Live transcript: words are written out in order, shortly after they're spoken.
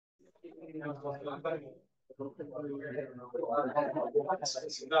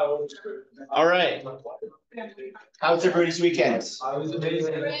All right. How's everybody's weekend?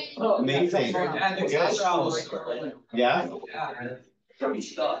 Amazing. Good. Yeah.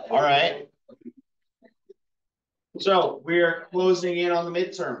 All right. So we're closing in on the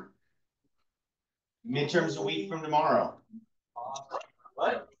midterm. Midterm's a week from tomorrow.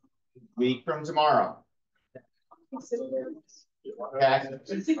 What? Week from tomorrow. Okay.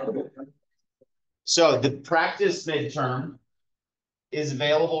 So the practice midterm is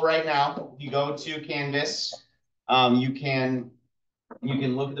available right now. If you go to Canvas, you can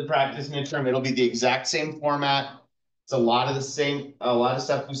look at the practice midterm. It'll be the exact same format. It's a lot of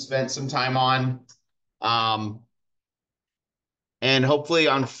stuff we spent some time on. And hopefully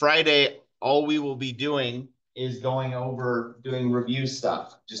on Friday, all we will be doing is doing review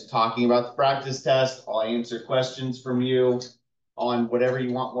stuff, just talking about the practice test. I'll answer questions from you on whatever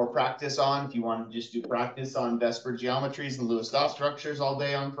you want more practice on. If you want to just do practice on Vesper geometries and Lewis-Dot structures all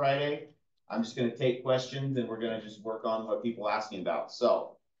day on Friday, I'm just going to take questions and we're going to just work on what people ask me about.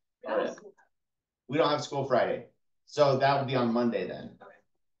 So, all right. We don't have school Friday, so that would be on Monday then.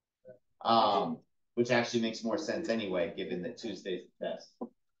 Which actually makes more sense anyway, given that Tuesday's the test.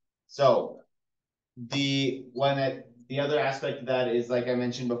 So the other aspect of that is, like I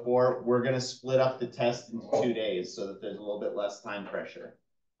mentioned before, we're going to split up the test into 2 days so that there's a little bit less time pressure.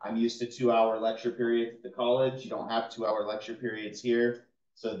 I'm used to 2-hour lecture periods at the college. You don't have 2-hour lecture periods here.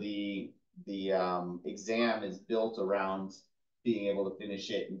 So the exam is built around being able to finish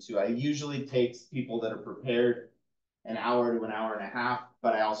it in 2 hours. It usually takes people that are prepared an hour to an hour and a half,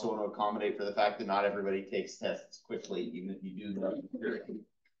 but I also want to accommodate for the fact that not everybody takes tests quickly, even if you do know.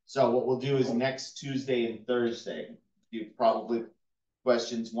 So what we'll do is next Tuesday and Thursday, do probably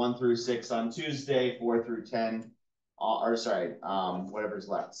questions 1 through 6 on Tuesday, 4 through 10, whatever's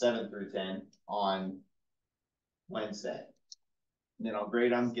left, 7 through 10 on Wednesday. And then I'll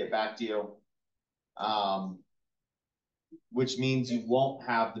grade them, get back to you. Which means you won't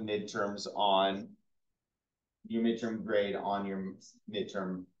have the midterms on your midterm grade on your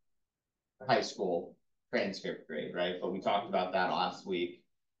midterm high school transcript grade, right? But we talked about that last week.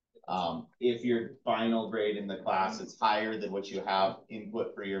 If your final grade in the class is higher than what you have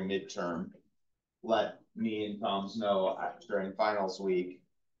input for your midterm, let me and Tom's know during finals week,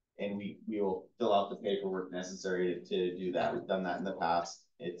 and we will fill out the paperwork necessary to do that. We've done that in the past.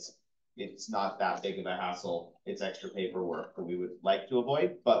 It's not that big of a hassle. It's extra paperwork that we would like to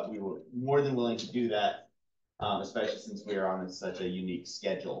avoid, but we were more than willing to do that, especially since we are on such a unique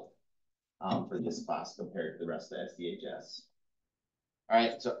schedule for this class compared to the rest of STHS. All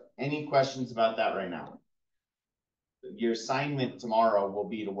right, so any questions about that right now? Your assignment tomorrow will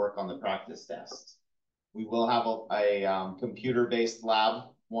be to work on the practice test. We will have a computer-based lab,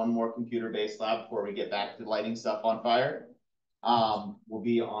 one more computer-based lab before we get back to lighting stuff on fire. Will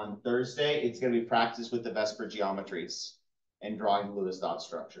be on Thursday. It's going to be practice with the Vesper geometries and drawing Lewis-Dot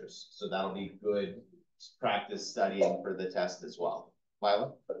structures. So that'll be good practice studying for the test as well.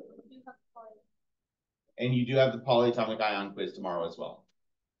 Lila? And you do have the polyatomic ion quiz tomorrow as well.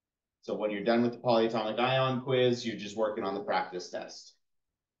 So when you're done with the polyatomic ion quiz, you're just working on the practice test.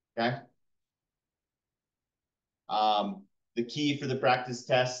 Okay? The key for the practice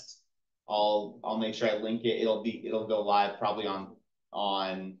test, I'll make sure I link it. It'll go live probably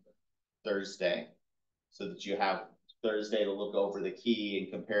on Thursday, so that you have Thursday to look over the key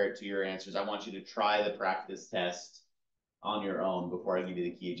and compare it to your answers. I want you to try the practice test on your own before I give you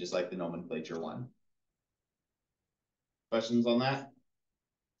the key, just like the nomenclature one. Questions on that?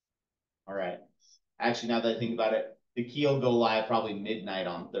 All right. Actually, now that I think about it, the key will go live probably midnight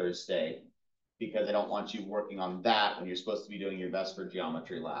on Thursday, because I don't want you working on that when you're supposed to be doing your Vesper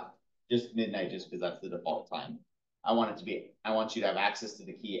geometry lab. Just midnight, just because that's the default time. I want you to have access to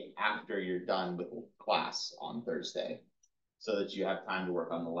the key after you're done with the class on Thursday, so that you have time to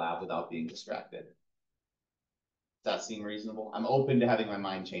work on the lab without being distracted. Does that seem reasonable? I'm open to having my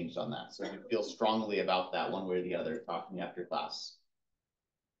mind changed on that. So if you feel strongly about that one way or the other, talking after class.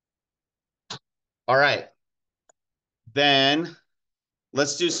 All right. Then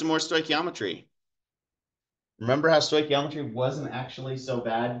let's do some more stoichiometry. Remember how stoichiometry wasn't actually so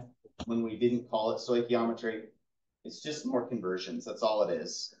bad when we didn't call it stoichiometry? It's just more conversions. That's all it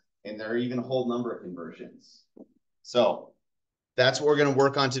is. And there are even a whole number of conversions. So that's what we're going to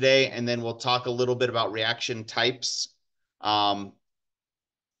work on today. And then we'll talk a little bit about reaction types. And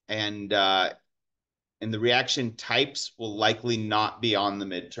the reaction types will likely not be on the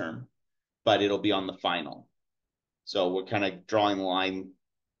midterm, but it'll be on the final. So we're kind of drawing the line.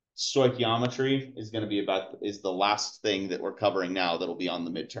 Stoichiometry is going to be is the last thing that we're covering now that'll be on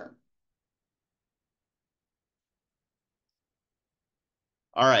the midterm.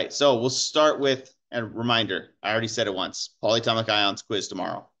 All right, so we'll start with a reminder. I already said it once. Polyatomic ions quiz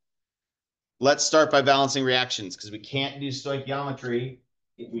tomorrow. Let's start by balancing reactions because we can't do stoichiometry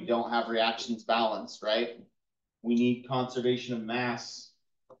if we don't have reactions balanced, right? We need conservation of mass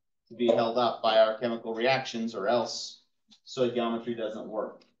to be held up by our chemical reactions, or else stoichiometry doesn't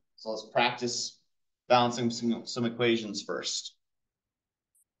work. So let's practice balancing some equations first.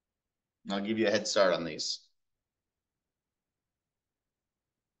 And I'll give you a head start on these.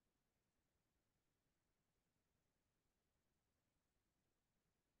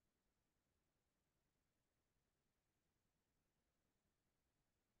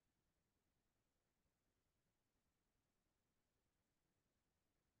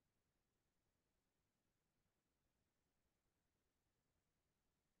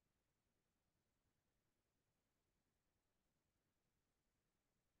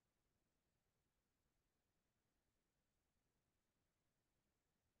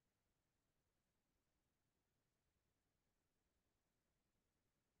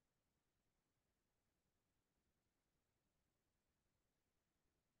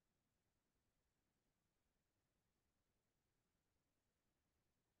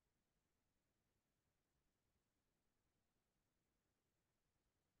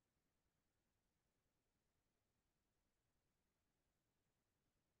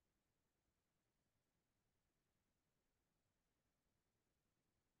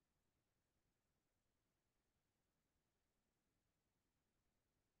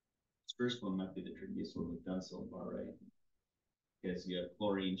 This first one might be the trickiest one we've done so far, right? Because you have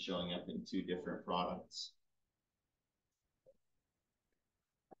chlorine showing up in two different products.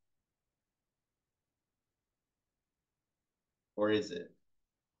 Or is it?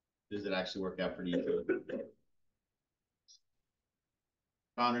 Does it actually work out pretty easily?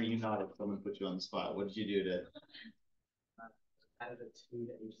 Connor, you nodded. Someone put you on the spot. What did you do to? Added a 2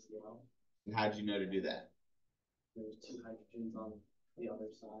 to HCl. And how did you know to do that? There's 2 hydrogens on the other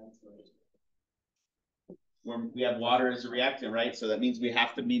side. We have water as a reactant, right? So that means we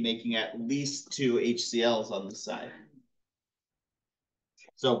have to be making at least 2 HCl's on this side.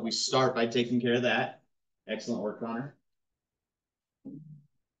 So we start by taking care of that. Excellent work, Connor.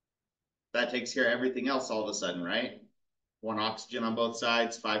 That takes care of everything else all of a sudden, right? 1 oxygen on both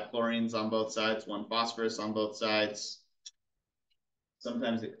sides, 5 chlorines on both sides, 1 phosphorus on both sides.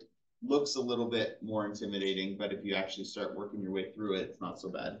 Sometimes it looks a little bit more intimidating, but if you actually start working your way through it, it's not so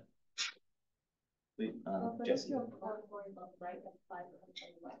bad. Jesse.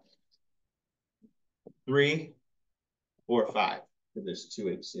 3, 4, 5. There's 2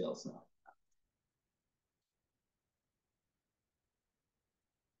 HCl's now.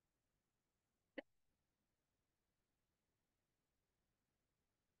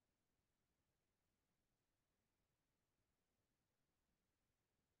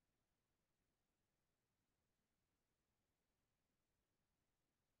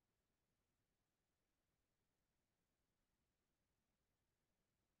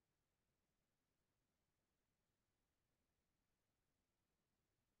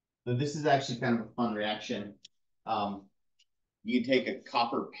 So this is actually kind of a fun reaction. You take a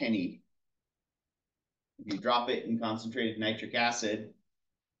copper penny. If you drop it in concentrated nitric acid,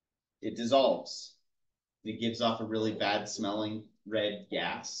 it dissolves. It gives off a really bad smelling red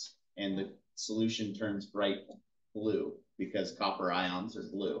gas, and the solution turns bright blue because copper ions are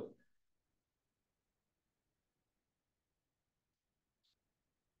blue.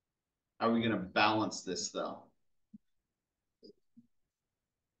 How are we going to balance this though?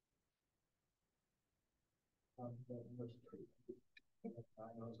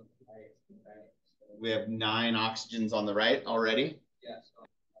 We have 9 oxygens on the right already. Yes.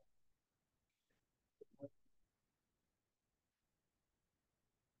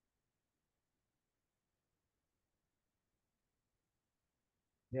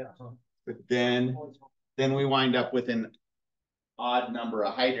 Yeah. But then we wind up with an odd number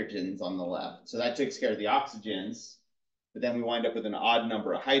of hydrogens on the left. So that takes care of the oxygens. But then we wind up with an odd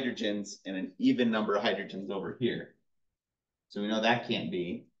number of hydrogens and an even number of hydrogens over here. So we know that can't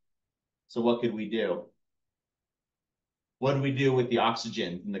be. So what could we do? What did we do with the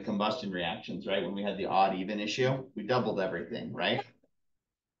oxygen in the combustion reactions, right? When we had the odd even issue, we doubled everything, right?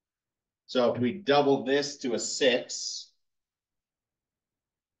 So if we double this to a 6,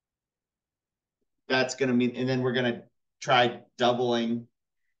 that's going to mean, and then we're going to try doubling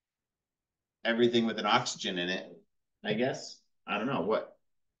everything with an oxygen in it, I guess. I don't know what.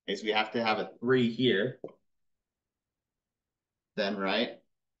 Okay, so we have to have a 3 here. Then, right?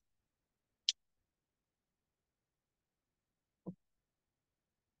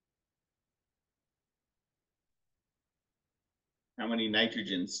 How many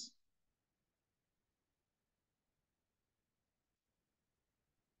nitrogens?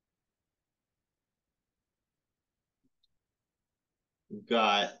 We've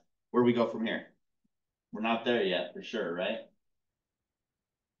got, where do we go from here? We're not there yet for sure, right?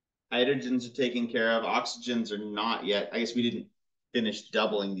 Hydrogens are taken care of. Oxygens are not yet. I guess we didn't finish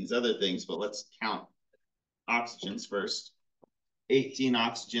doubling these other things, but let's count oxygens first. 18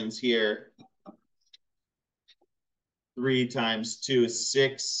 oxygens here. 3 times 2 is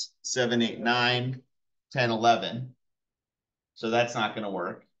 6, 7, 8, 9, 10, 11. So that's not going to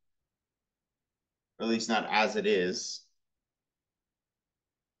work. Or at least not as it is.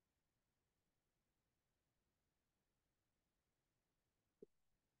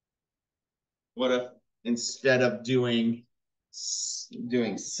 What if instead of doing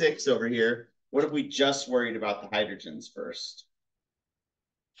 6 over here, what if we just worried about the hydrogens first?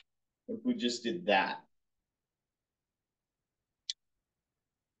 What if we just did that?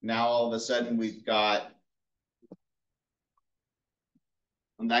 Now all of a sudden we've got,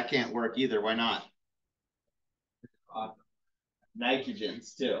 and that can't work either. Why not?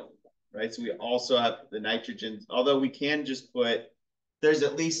 Nitrogens too, right? So we also have the nitrogens, although we can just put, there's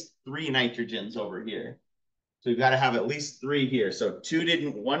at least 3 nitrogens over here. So we've got to have at least 3 here. So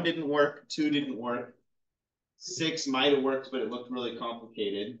 1 didn't work, 2 didn't work. 6 might have worked, but it looked really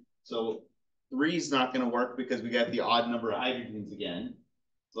complicated. So 3 is not going to work because we got the odd number of hydrogens again.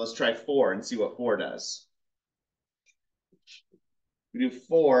 So let's try 4 and see what 4 does. We do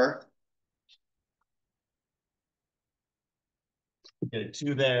 4. Get a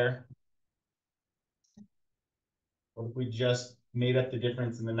 2 there. What if we just made up the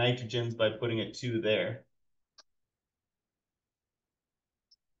difference in the nitrogens by putting a 2 there?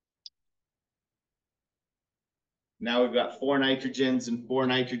 Now we've got 4 nitrogens and 4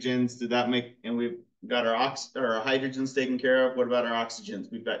 nitrogens. Did that make, and we've got our hydrogens taken care of. What about our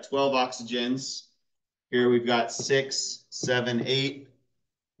oxygens? We've got 12 oxygens. Here we've got 6, 7, 8,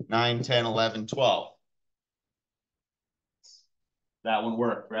 9, 10, 11, 12. That one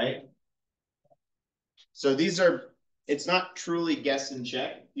worked, right? So these are, it's not truly guess and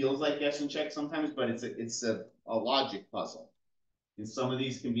check. It feels like guess and check sometimes, but it's a logic puzzle. And some of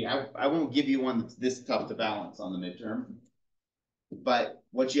these can be, I won't give you one that's this tough to balance on the midterm. But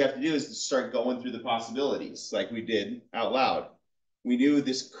what you have to do is to start going through the possibilities like we did out loud. We knew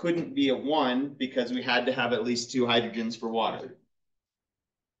this couldn't be a 1 because we had to have at least 2 hydrogens for water.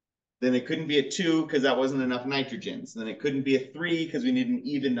 Then it couldn't be a 2 because that wasn't enough nitrogens. Then it couldn't be a 3 because we need an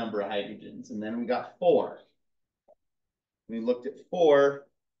even number of hydrogens. And then we got 4. We looked at 4,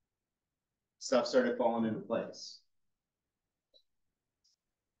 stuff started falling into place.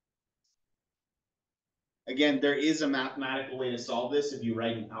 Again, there is a mathematical way to solve this if you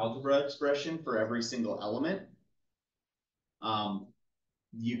write an algebra expression for every single element.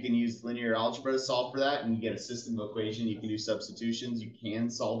 You can use linear algebra to solve for that, and you get a system of equation. You can do substitutions. You can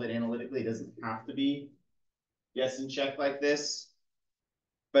solve it analytically. It doesn't have to be guess and check like this.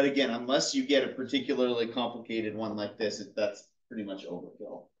 But again, unless you get a particularly complicated one like this, that's pretty much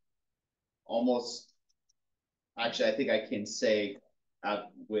overkill. Almost, actually, I think I can say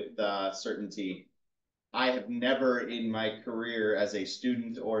with certainty, I have never in my career as a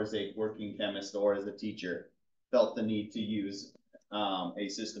student or as a working chemist or as a teacher felt the need to use a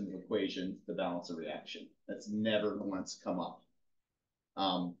system of equations to balance a reaction. That's never once come up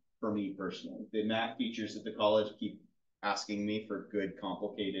for me personally. The math teachers at the college keep asking me for good,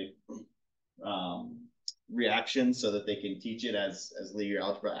 complicated reactions so that they can teach it as linear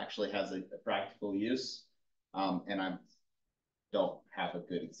algebra actually has a practical use. And I don't have a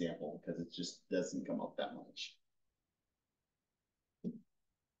good example because it just doesn't come up that much.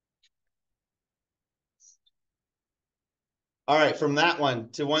 All right, from that one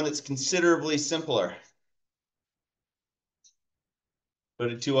to one that's considerably simpler.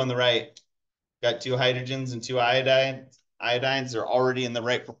 Put a 2 on the right. Got 2 hydrogens and 2 iodines. Iodines are already in the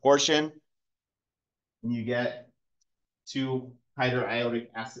right proportion. And you get 2 hydroiodic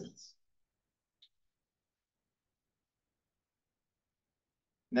acids.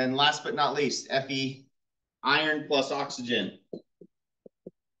 And then last but not least, Fe, iron plus oxygen.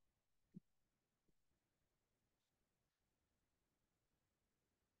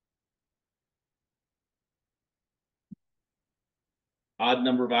 Odd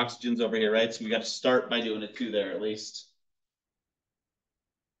number of oxygens over here, right? So we got to start by doing a 2 there at least.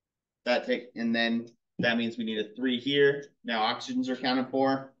 And then that means we need a 3 here. Now oxygens are accounted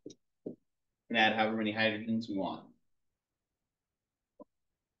for. And add however many hydrogens we want.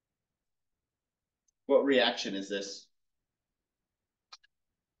 What reaction is this?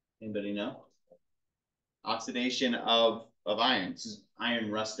 Anybody know? Oxidation of of iron. This is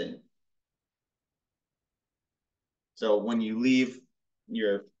iron rusting. So when you leave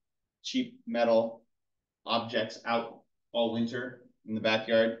your cheap metal objects out all winter in the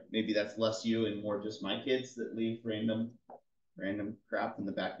backyard, maybe that's less you and more just my kids that leave random crap in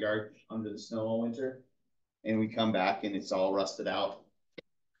the backyard under the snow all winter, and we come back and it's all rusted out.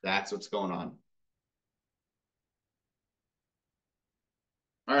 That's what's going on.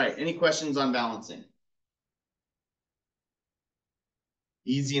 All right, any questions on balancing?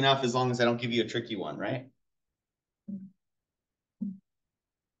 Easy enough as long as I don't give you a tricky one, right?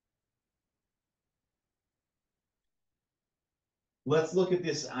 Let's look at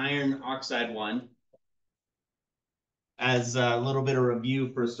this iron oxide one as a little bit of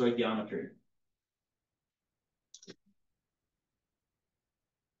review for stoichiometry.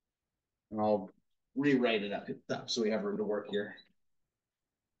 And I'll rewrite it up so we have room to work here.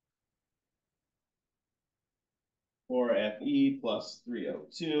 4Fe plus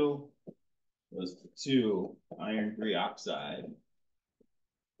 3O2 goes to 2 iron 3 oxide.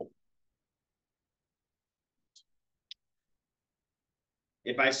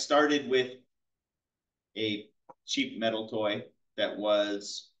 If I started with a cheap metal toy that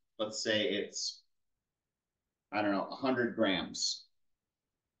was, let's say it's, I don't know, 100 grams.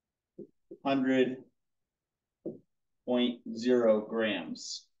 100.0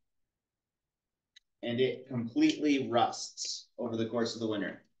 grams. And it completely rusts over the course of the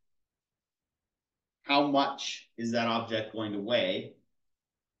winter. How much is that object going to weigh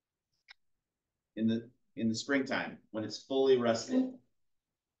in the springtime when it's fully rusted?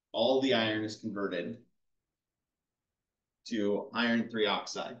 All the iron is converted to iron 3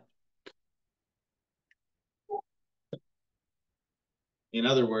 oxide. In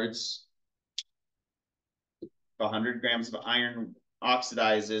other words, 100 grams of iron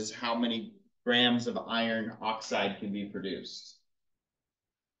oxidizes, how many grams of iron oxide can be produced?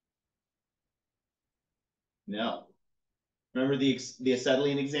 No. Remember the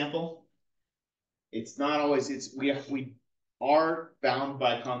acetylene example? It's not always, we are bound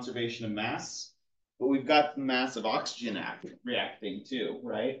by conservation of mass, but we've got the mass of oxygen reacting too,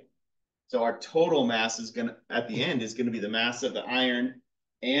 right? So our total mass is gonna, at the end, is gonna be the mass of the iron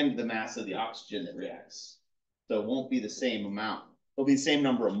and the mass of the oxygen that reacts. So it won't be the same amount. It'll be the same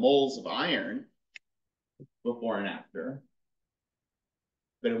number of moles of iron before and after,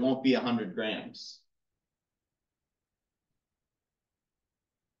 but it won't be 100 grams.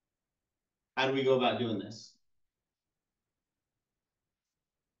 How do we go about doing this?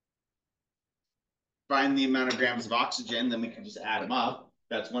 Find the amount of grams of oxygen, then we can just add them up.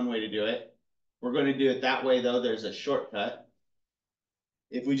 That's one way to do it. We're going to do it that way, though. There's a shortcut.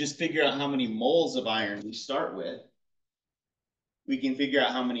 If we just figure out how many moles of iron we start with, we can figure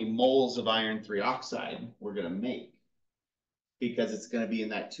out how many moles of iron 3 oxide we're going to make, because it's going to be in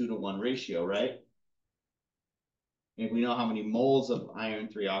that 2-to-1 ratio, right? And if we know how many moles of iron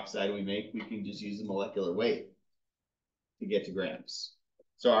 3 oxide we make, we can just use the molecular weight to get to grams.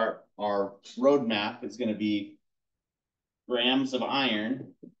 So our roadmap is going to be grams of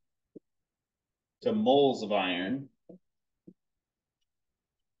iron to moles of iron.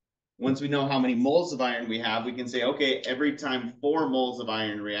 Once we know how many moles of iron we have, we can say, okay, every time 4 moles of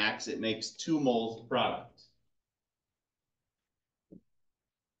iron reacts, it makes 2 moles of product.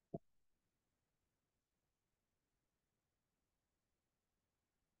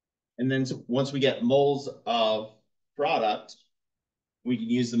 And then once we get moles of product, we can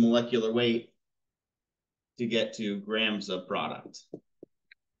use the molecular weight to get to grams of product.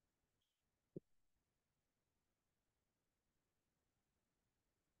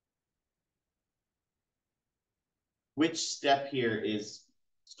 Which step here is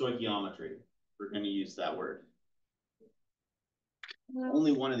stoichiometry? We're going to use that word.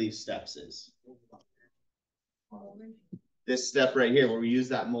 Only one of these steps is. This step right here, where we use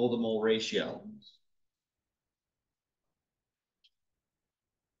that mole to mole ratio.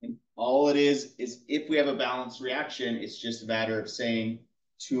 And all it is if we have a balanced reaction, it's just a matter of saying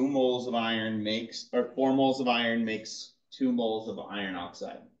 2 moles of iron makes, or 4 moles of iron makes 2 moles of iron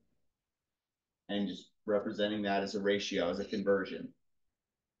oxide. And just representing that as a ratio, as a conversion.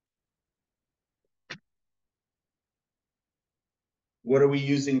 What are we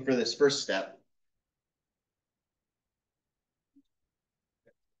using for this first step?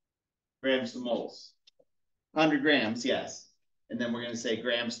 Grams to moles. 100 grams, yes. And then we're going to say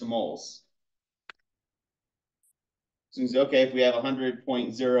grams to moles. So we say, okay, if we have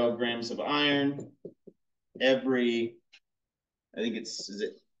 100.0 grams of iron, every, I think it's, is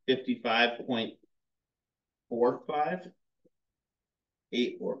it 55.45?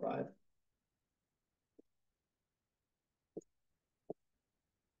 845.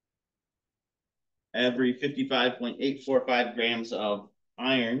 every 55.845 grams of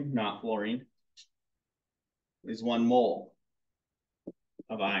iron, not fluorine, is 1 mole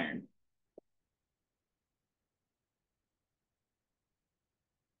of iron.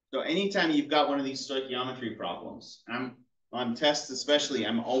 So anytime you've got one of these stoichiometry problems, on tests especially,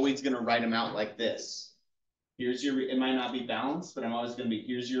 I'm always going to write them out like this. Here's your, it might not be balanced, but I'm always going to be,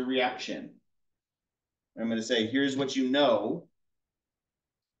 here's your reaction. I'm going to say, here's what you know.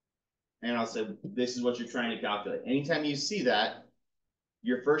 And I'll say, this is what you're trying to calculate. Anytime you see that,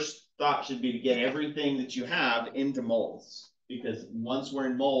 your first thought should be to get everything that you have into moles. Because once we're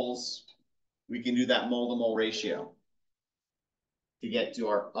in moles, we can do that mole-to-mole ratio to get to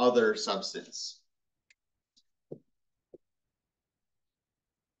our other substance.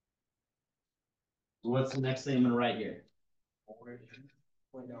 So what's the next thing I'm going to write here?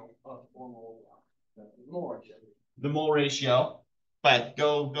 The mole ratio. But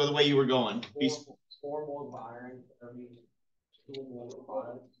go the way you were going. 4 moles of iron.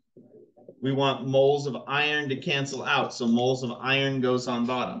 We want moles of iron to cancel out. So moles of iron goes on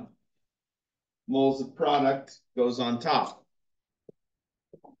bottom. Moles of product goes on top.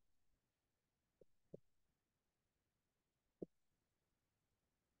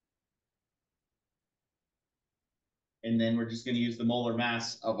 And then we're just going to use the molar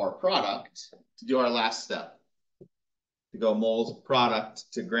mass of our product to do our last step. To go moles of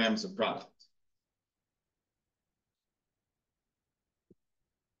product to grams of product.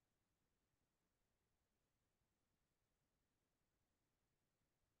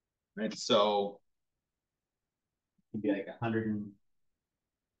 Right, so it'd be like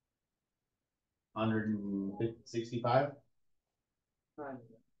 165.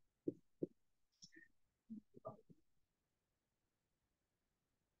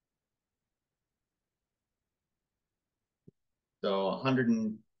 So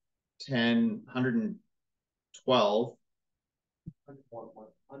 110, 112.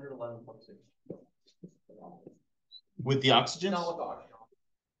 111.6. With the oxygen? No, with the oxygen.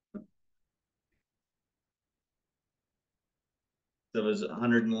 So it was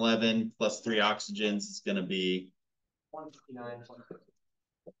 111 plus 3 oxygens. It's going to be 159.6.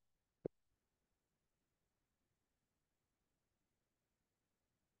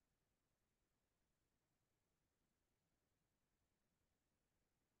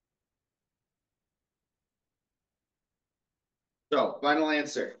 So final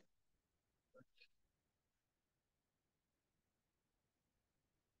answer.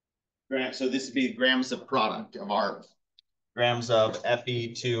 So this would be grams of product of our grams of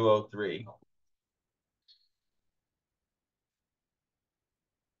Fe2O3.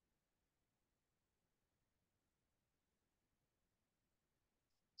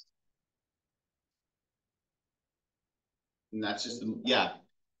 And that's just, yeah,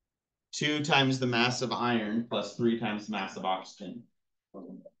 2 times the mass of iron plus 3 times the mass of oxygen.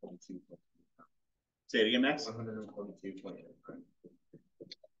 Say it again, Max. 142.8.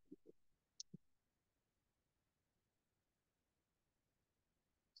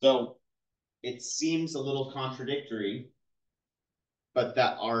 So it seems a little contradictory, but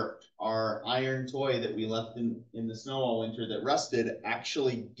that our iron toy that we left in the snow all winter that rusted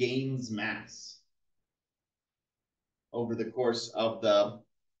actually gains mass over the course of the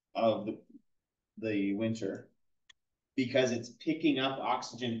winter because it's picking up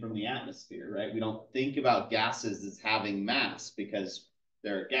oxygen from the atmosphere, right? We don't think about gases as having mass because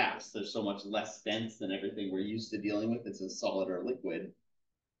they're a gas. They're so much less dense than everything we're used to dealing with. It's a solid or liquid.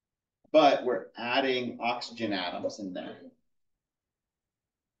 But we're adding oxygen atoms in there.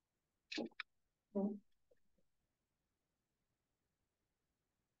 All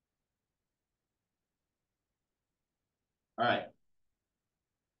right.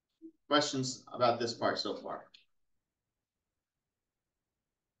 Questions about this part so far?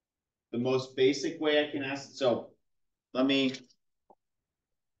 The most basic way I can ask, so let me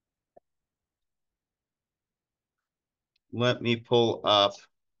pull up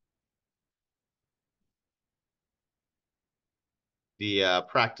the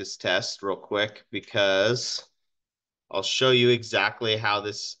practice test real quick because I'll show you exactly how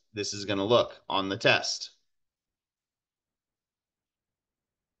this is going to look on the test.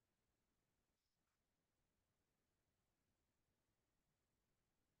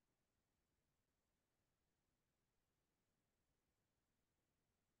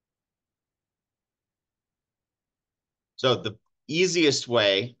 So the easiest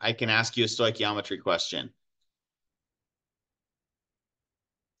way I can ask you a stoichiometry question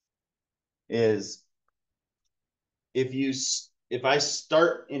is if I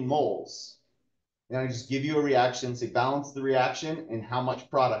start in moles and I just give you a reaction, say balance the reaction and how much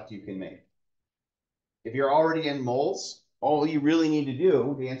product you can make. if you're already in moles, all you really need to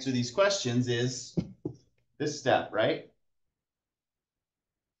do to answer these questions is this step, right?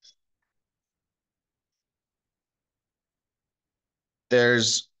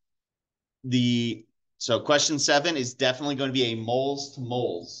 There's so question 7 is definitely going to be a moles to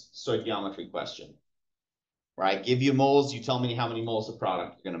moles stoichiometry question. Where I give you moles, you tell me how many moles of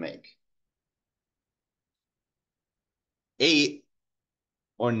product you're going to make. 8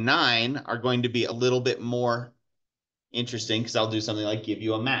 or 9 are going to be a little bit more interesting because I'll do something like give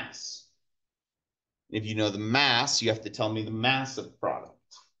you a mass. If you know the mass, you have to tell me the mass of product.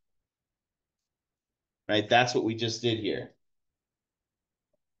 Right? That's what we just did here.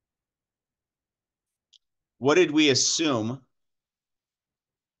 What did we assume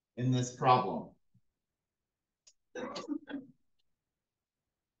in this problem?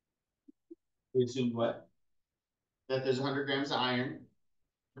 We assumed what? That there's 100 grams of iron.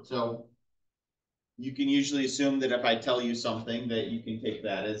 So you can usually assume that if I tell you something that you can take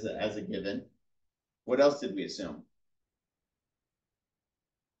that as a given. What else did we assume?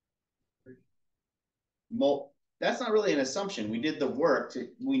 That's not really an assumption. We did the work.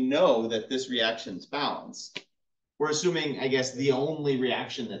 We know that this reaction's balanced. We're assuming, I guess, the only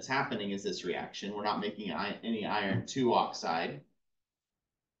reaction that's happening is this reaction. We're not making any iron 2 oxide.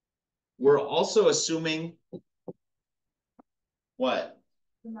 We're also assuming what?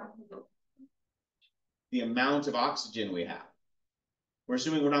 The amount of oxygen we have. We're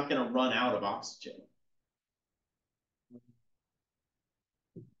assuming we're not going to run out of oxygen.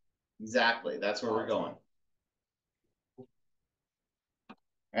 Exactly. That's where we're going.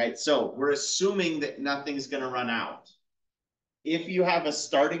 All right. So we're assuming that nothing's going to run out. If you have a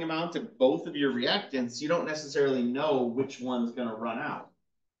starting amount of both of your reactants, you don't necessarily know which one's going to run out.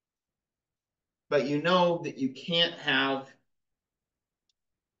 But you know that you can't have,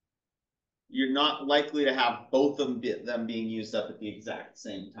 you're not likely to have both of them being used up at the exact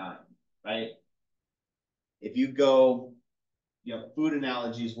same time, right? If you go, food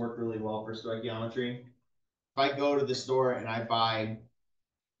analogies work really well for stoichiometry. If I go to the store and I buy,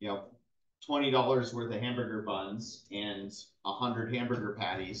 $20 worth of hamburger buns and 100 hamburger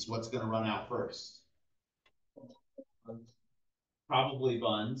patties, what's going to run out first? Probably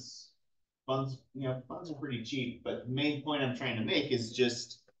buns. Buns are pretty cheap, but the main point I'm trying to make is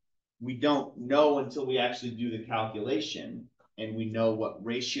just we don't know until we actually do the calculation and we know what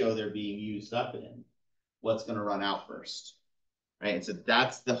ratio they're being used up in, what's going to run out first, right? And so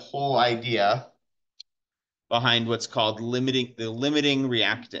that's the whole idea behind what's called the limiting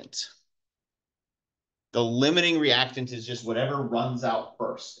reactant. The limiting reactant is just whatever runs out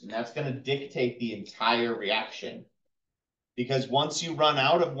first, and that's going to dictate the entire reaction. Because once you run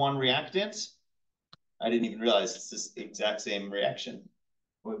out of one reactant, I didn't even realize it's this exact same reaction.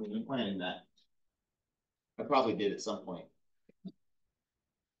 What were you planning that? I probably did at some point.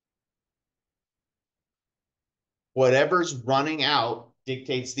 Whatever's running out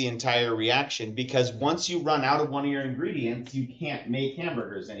dictates the entire reaction, because once you run out of one of your ingredients, you can't make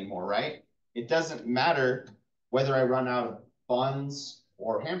hamburgers anymore, right? It doesn't matter whether I run out of buns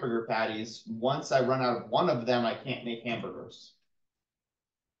or hamburger patties. Once I run out of one of them, I can't make hamburgers.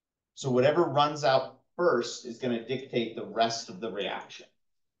 So whatever runs out first is going to dictate the rest of the reaction.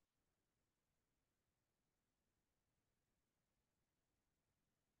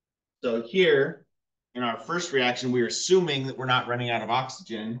 So here, in our first reaction, we're assuming that we're not running out of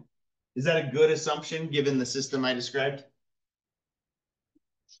oxygen. Is that a good assumption given the system I described?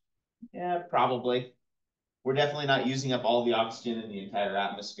 Yeah, probably. We're definitely not using up all the oxygen in the entire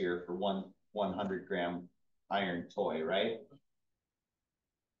atmosphere for one 100-gram iron toy, right?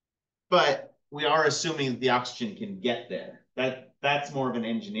 But we are assuming that the oxygen can get there. That's more of an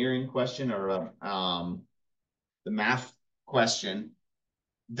engineering question or the math question.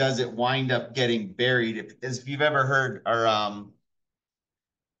 Does it wind up getting buried? If you've ever heard or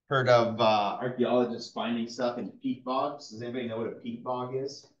heard of archaeologists finding stuff in peat bogs, does anybody know what a peat bog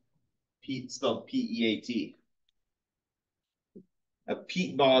is? Peat spelled P-E-A-T. A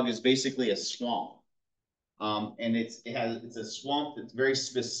peat bog is basically a swamp. And it's a swamp that very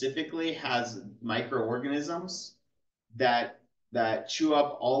specifically has microorganisms that chew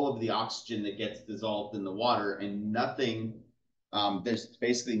up all of the oxygen that gets dissolved in the water, and nothing, there's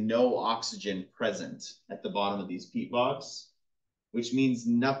basically no oxygen present at the bottom of these peat bogs, which means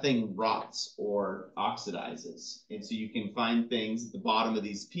nothing rots or oxidizes. And so you can find things at the bottom of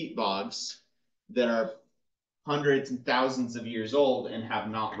these peat bogs that are hundreds and thousands of years old and have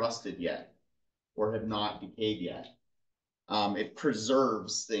not rusted yet or have not decayed yet. It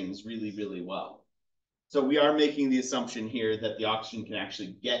preserves things really, really well. So we are making the assumption here that the oxygen can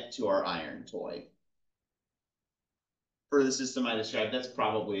actually get to our iron toy. for the system I described, that's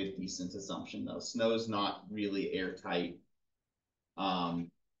probably a decent assumption though. Snow's not really airtight.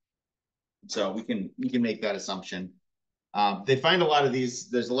 So we can make that assumption. They find a lot of these,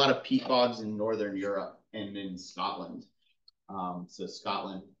 there's a lot of peat bogs in Northern Europe and in Scotland. So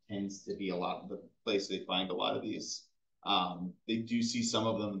Scotland tends to be a lot of the place they find a lot of these. They do see some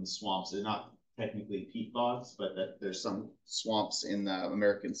of them in the swamps. They're not technically peat bogs, but there's some swamps in the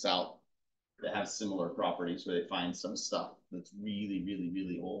American South that have similar properties where they find some stuff that's really, really,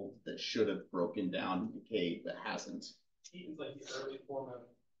 really old that should have broken down and decayed but hasn't. Peat is like the early form of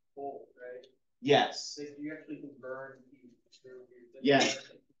coal, right? Yes. You actually can burn peat through. Yeah.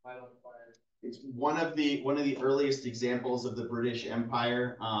 It's one of the earliest examples of the British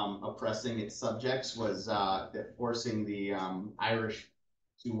Empire oppressing its subjects was forcing the Irish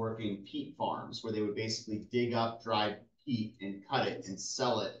to work in peat farms, where they would basically dig up dried peat and cut it and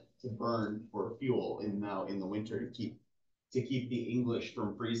sell it to burn for fuel in the winter to keep the English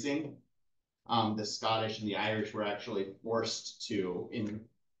from freezing. The Scottish and the Irish were actually forced to, in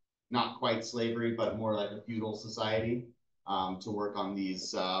not quite slavery, but more like a feudal society, to work on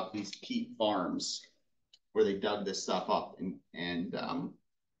these peat farms where they dug this stuff up and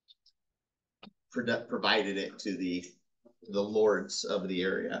provided it to the lords of the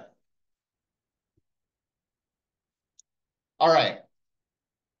area. All right.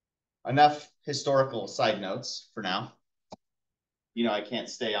 Enough historical side notes for now. You know, I can't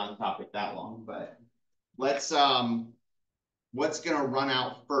stay on topic that long, but let's what's gonna run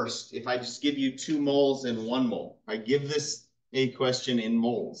out first if I just give you 2 moles and 1 mole? I give this a question in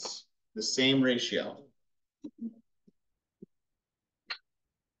moles, the same ratio.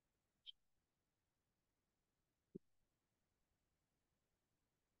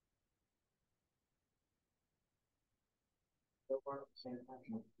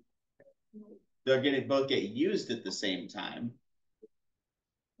 They're gonna both get used at the same time.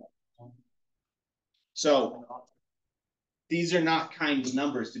 So these are not kind of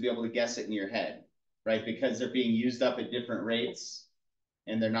numbers to be able to guess it in your head, right? Because they're being used up at different rates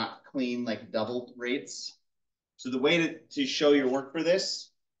and they're not clean like double rates. So the way to show your work for this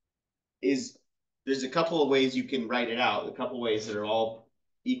is there's a couple of ways you can write it out, a couple of ways that are all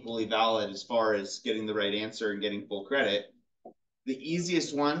equally valid as far as getting the right answer and getting full credit. The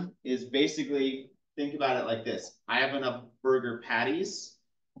easiest one is basically, think about it like this. I have enough burger patties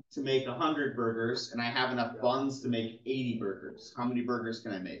to make 100 burgers, and I have enough buns to make 80 burgers. How many burgers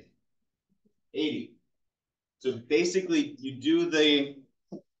can I make? 80. So basically, you do the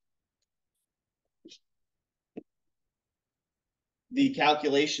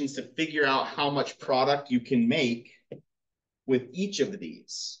calculations to figure out how much product you can make with each of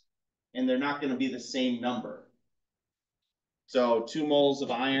these. And they're not going to be the same number. So 2 moles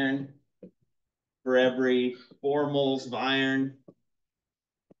of iron for every 4 moles of iron.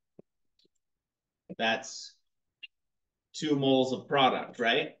 That's 2 moles of product,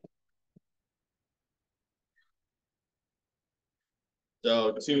 right?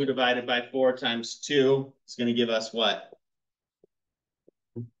 So 2 divided by 4 times 2 is going to give us what?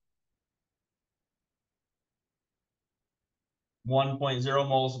 1.0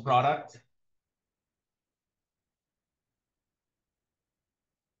 moles of product.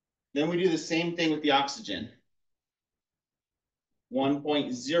 Then we do the same thing with the oxygen.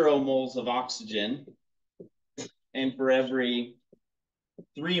 1.0 moles of oxygen. And for every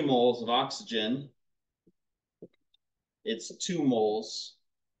 3 moles of oxygen, it's 2 moles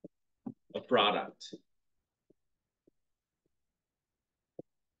of product.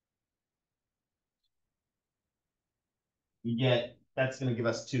 You get, that's going to give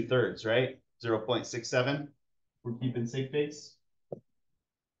us 2/3, right? 0.67. We're keeping sig figs.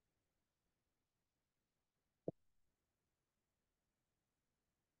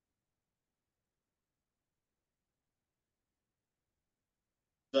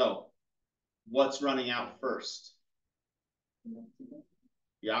 So what's running out first?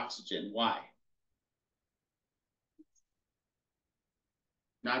 The oxygen. Why?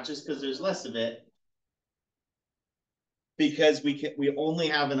 Not just because there's less of it, because we only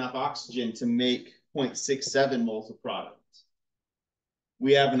have enough oxygen to make 0.67 moles of product.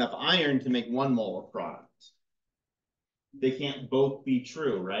 We have enough iron to make 1 mole of product. They can't both be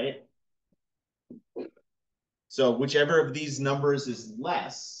true, right? So whichever of these numbers is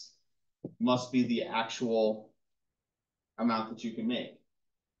less must be the actual amount that you can make.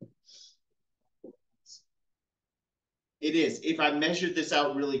 It is. If I measured this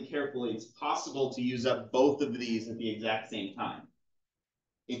out really carefully, it's possible to use up both of these at the exact same time.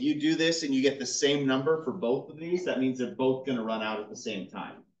 If you do this and you get the same number for both of these, that means they're both going to run out at the same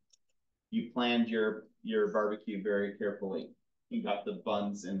time. You planned your your barbecue very carefully. You got the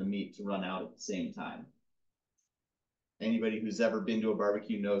buns and the meat to run out at the same time. Anybody who's ever been to a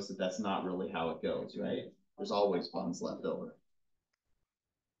barbecue knows that that's not really how it goes, right? There's always buns left over.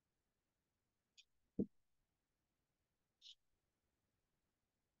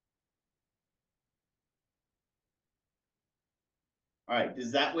 All right,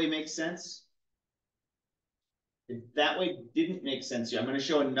 does that way make sense? If that way didn't make sense to you, I'm going to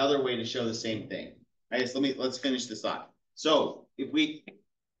show another way to show the same thing. All right, so let's finish this off. So if we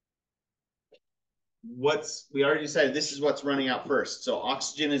already decided this is what's running out first. So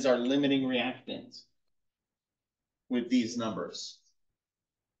oxygen is our limiting reactant with these numbers.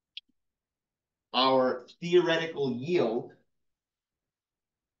 Our theoretical yield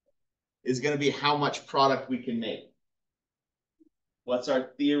is going to be how much product we can make. What's our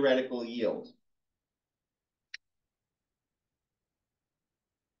theoretical yield?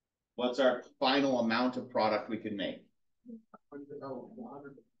 What's our final amount of product we can make?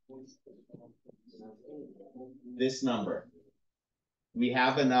 This number. We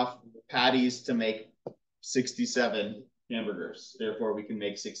have enough patties to make 67 hamburgers. Therefore, we can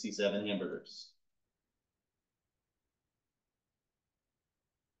make 67 hamburgers.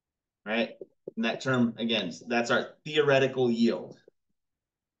 Right? And that term, again, that's our theoretical yield.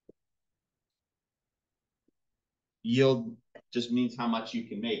 Yield just means how much you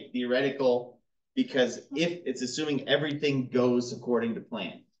can make. Theoretical, because if it's assuming everything goes according to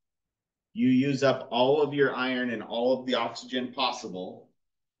plan. You use up all of your iron and all of the oxygen possible.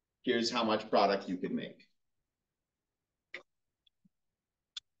 Here's how much product you can make.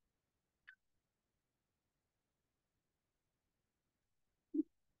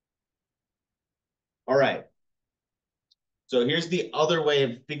 All right. So here's the other way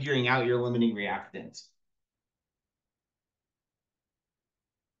of figuring out your limiting reactant.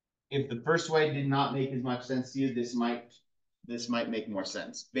 If the first way did not make as much sense to you, this might make more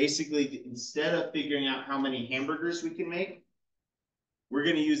sense. Basically, instead of figuring out how many hamburgers we can make, we're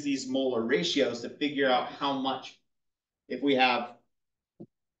going to use these molar ratios to figure out how much, if we have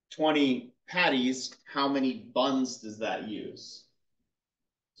 20 patties, how many buns does that use?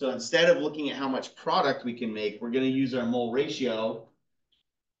 So instead of looking at how much product we can make, we're going to use our mole ratio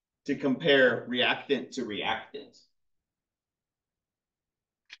to compare reactant to reactant.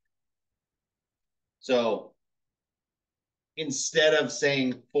 So instead of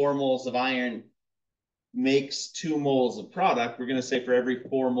saying 4 moles of iron makes 2 moles of product, we're going to say for every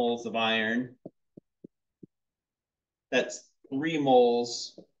 4 moles of iron, that's 3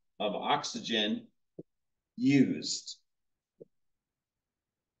 moles of oxygen used.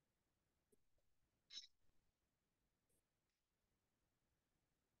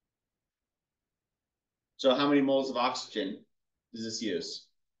 So how many moles of oxygen does this use?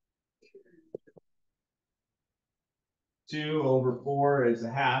 2 over 4 is a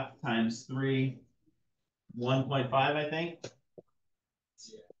half times 3, 1.5, I think.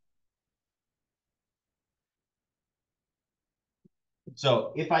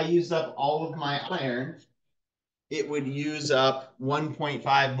 So if I used up all of my iron, it would use up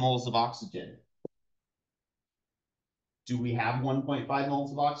 1.5 moles of oxygen. Do we have 1.5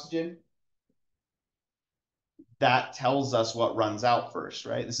 moles of oxygen? That tells us what runs out first,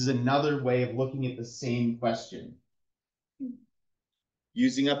 right? This is another way of looking at the same question.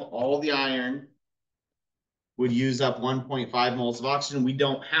 Using up all the iron would use up 1.5 moles of oxygen. We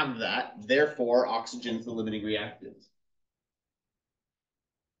don't have that. Therefore, oxygen is the limiting reactant.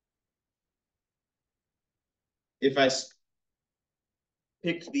 If I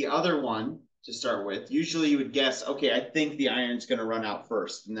picked the other one to start with, usually you would guess, okay, I think the iron's going to run out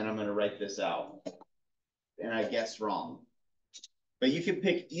first, and then I'm going to write this out. And I guessed wrong. But you can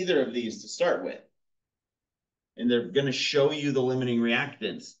pick either of these to start with. And they're going to show you the limiting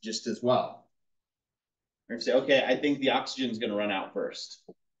reactants just as well. Or say, okay, I think the oxygen is going to run out first.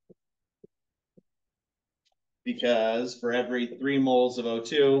 Because for every 3 moles of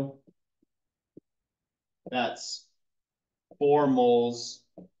O2, that's 4 moles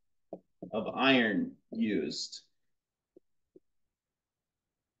of iron used.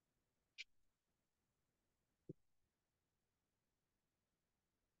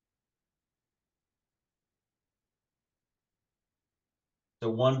 So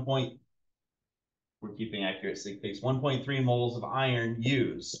we're keeping accurate sig figs, 1.3 moles of iron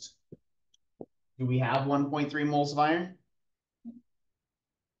used. Do we have 1.3 moles of iron?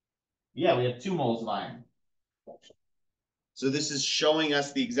 Yeah, we have 2 moles of iron. So this is showing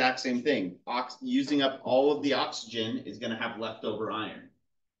us the exact same thing. Using up all of the oxygen is going to have leftover iron.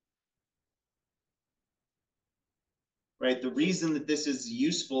 right? The reason that this is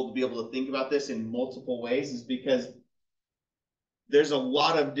useful to be able to think about this in multiple ways is because there's a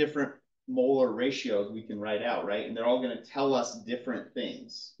lot of different molar ratios we can write out, right? And they're all going to tell us different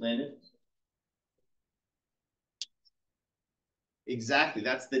things. Landon? Exactly.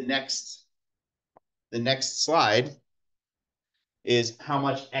 That's the next slide is how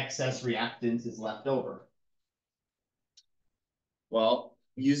much excess reactants is left over. Well,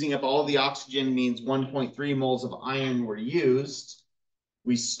 using up all the oxygen means 1.3 moles of iron were used.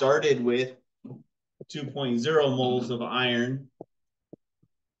 We started with 2.0 moles of iron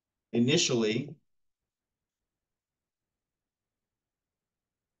initially.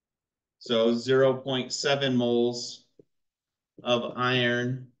 So 0.7 moles of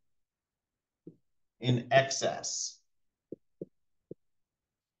iron in excess.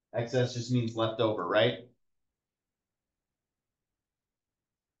 Excess just means left over, right?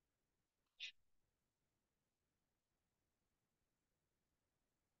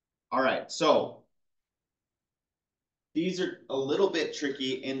 All right, so these are a little bit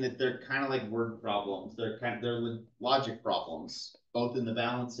tricky in that they're kind of like word problems. They're logic problems, both in the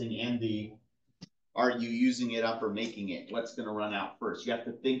balancing and the are you using it up or making it? What's going to run out first? You have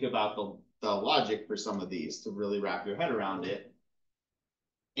to think about the logic for some of these to really wrap your head around it.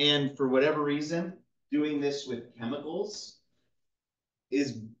 And for whatever reason, doing this with chemicals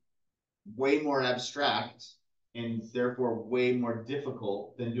is way more abstract and therefore way more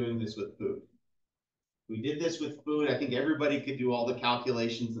difficult than doing this with food. We did this with food. I think everybody could do all the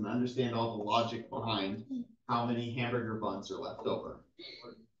calculations and understand all the logic behind how many hamburger buns are left over,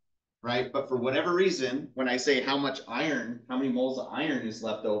 right? But for whatever reason, when I say how much iron, how many moles of iron is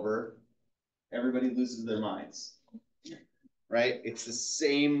left over, everybody loses their minds, right? It's the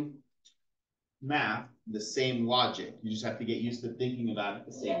same math, the same logic. You just have to get used to thinking about it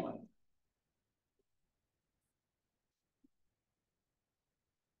the same way.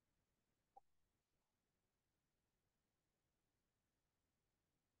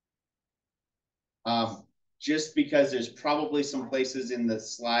 Just because there's probably some places in the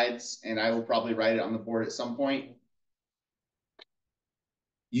slides, and I will probably write it on the board at some point,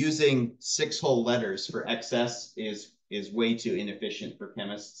 using 6 whole letters for excess is way too inefficient for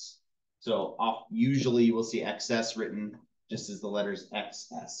chemists. So usually you will see excess written just as the letters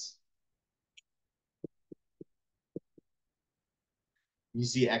XS. You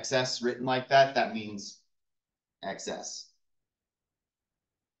see excess written like that, that means excess.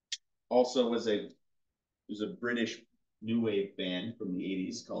 Also was a British new wave band from the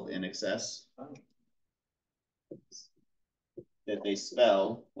 80s called NXS that they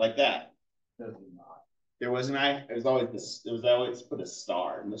spell like that. There was an I. It was always put a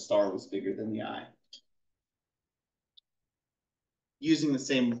star, and the star was bigger than the I. Using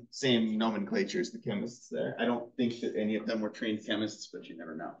the same nomenclature as the chemists there. I don't think that any of them were trained chemists, but you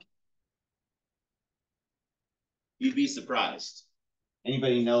never know. You'd be surprised.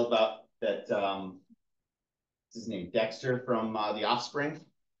 Anybody know about that? What's his name? Dexter from The Offspring.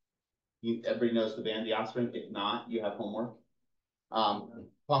 Everybody knows the band The Offspring. If not, you have homework.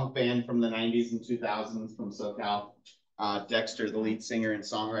 Punk band from the 90s and 2000s from SoCal. Dexter, the lead singer and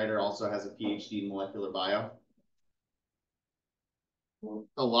songwriter, also has a PhD in molecular bio.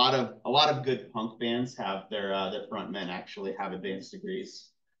 A lot of good punk bands have their frontmen actually have advanced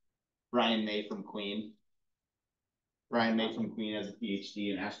degrees. Brian May from Queen. Brian May from Queen has a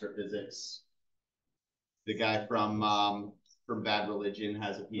PhD in astrophysics. The guy from Bad Religion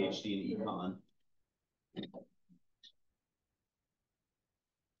has a PhD in econ.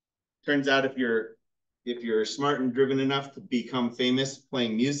 Turns out if you're smart and driven enough to become famous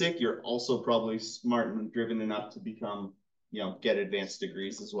playing music, you're also probably smart and driven enough to become, get advanced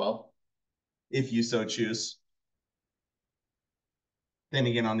degrees as well, if you so choose. Then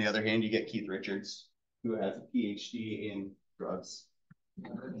again, on the other hand, you get Keith Richards, who has a PhD in drugs.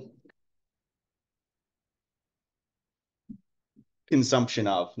 Consumption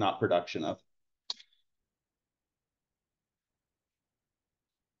of, not production of.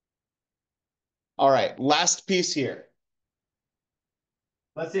 All right, last piece here.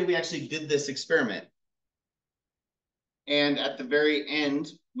 Let's say we actually did this experiment. And at the very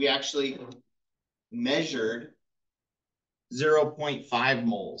end, we actually measured 0.5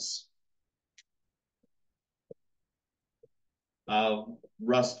 moles of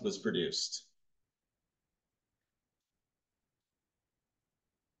rust was produced.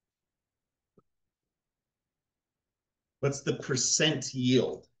 What's the percent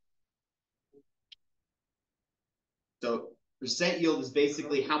yield? So percent yield is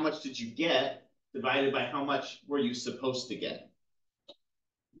basically how much did you get divided by how much were you supposed to get.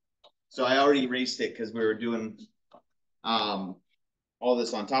 So I already erased it because we were doing all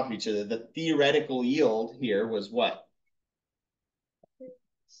this on top of each other. The theoretical yield here was what?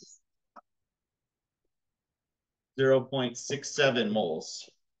 0.67 moles.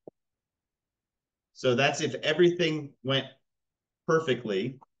 So that's if everything went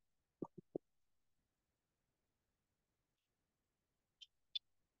perfectly.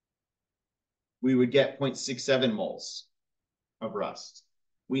 We would get 0.67 moles of rust.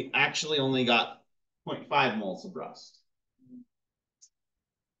 We actually only got 0.5 moles of rust.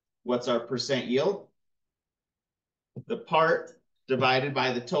 What's our percent yield? The part divided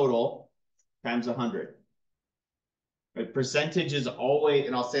by the total times 100. But percentage is always,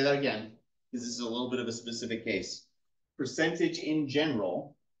 and I'll say that again, because this is a little bit of a specific case. Percentage in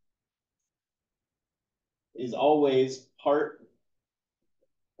general is always part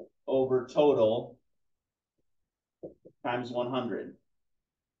over total times 100.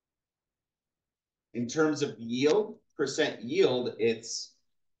 In terms of yield, percent yield, it's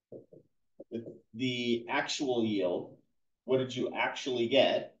the actual yield. What did you actually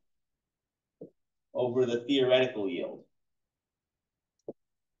get over the theoretical yield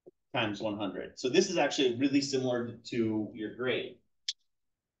times 100. So this is actually really similar to your grade.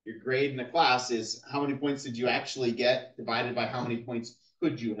 Your grade in the class is how many points did you actually get divided by how many points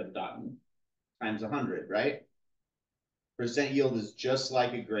could you have gotten times 100, right? Percent yield is just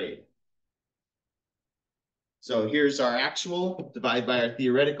like a grade. So here's our actual divided by our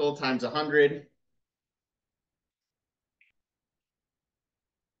theoretical times 100.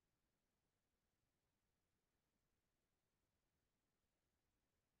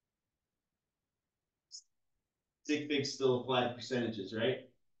 Sig figs still apply to percentages, right?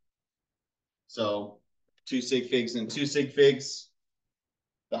 So 2 sig figs and 2 sig figs.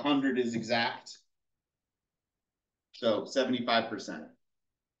 The 100 is exact. So 75%.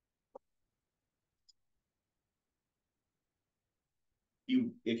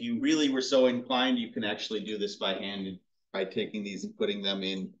 If you really were so inclined, you can actually do this by hand by taking these and putting them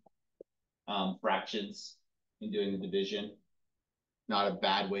in fractions and doing the division. Not a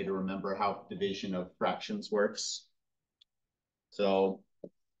bad way to remember how division of fractions works. So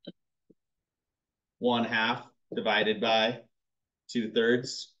 1/2 divided by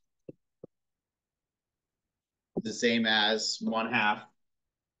 2/3 the same as 1/2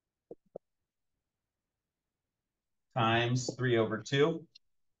 times 3/2,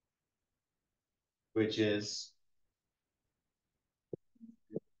 which is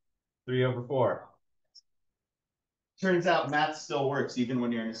 3/4. Turns out math still works even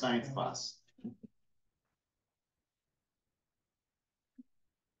when you're in a science class.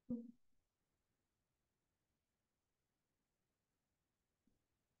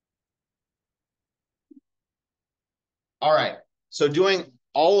 All right, so doing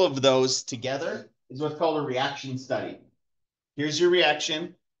all of those together is what's called a reaction study. Here's your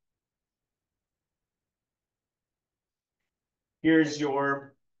reaction. Here's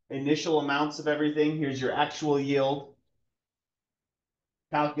your initial amounts of everything. Here's your actual yield.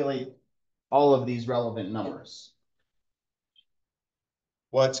 Calculate all of these relevant numbers.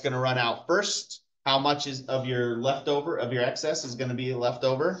 What's going to run out first? How much is of your leftover, of your excess is going to be left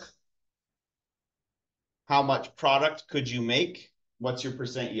over? How much product could you make? What's your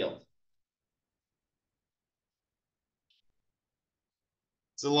percent yield?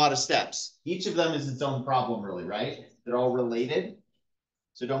 It's a lot of steps. Each of them is its own problem, really, right? They're all related.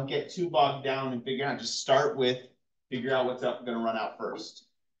 So don't get too bogged down and figure out. Just start with figure out what's going to run out first.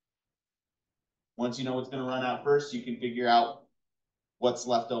 Once you know what's going to run out first, you can figure out what's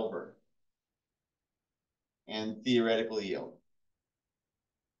left over and theoretical yield.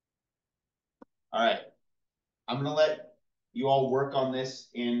 All right. I'm going to let you all work on this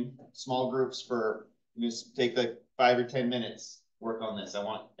in small groups for just take like 5 or 10 minutes. Work on this. I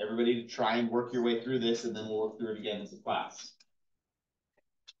want everybody to try and work your way through this, and then we'll work through it again as a class.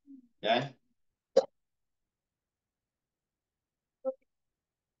 Okay?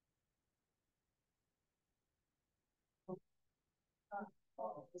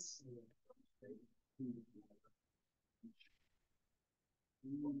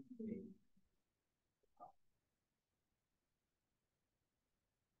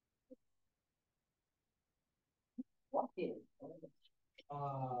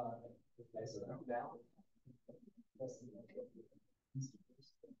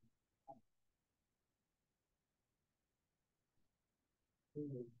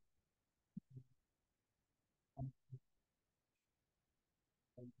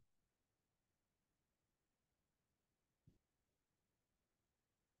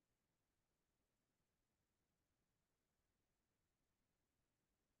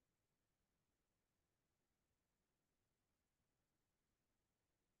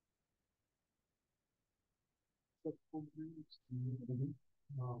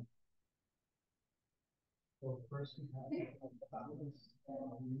 Well, first we have balance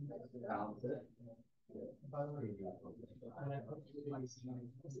it. By the way, and I put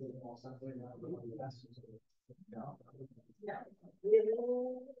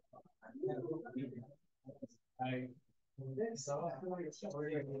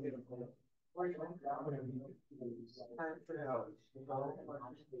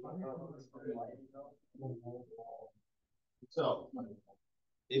So,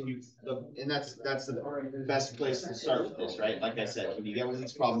 if you, and that's the best place to start with this, right? Like I said, when you get one of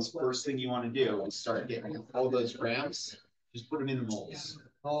these problems, first thing you want to do is start getting all those grams, just put them in moles.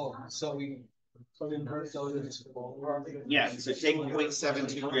 Oh, so we invert those. Yeah, so take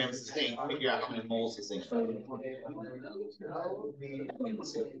 0.72 grams of zinc, figure out how many moles of zinc.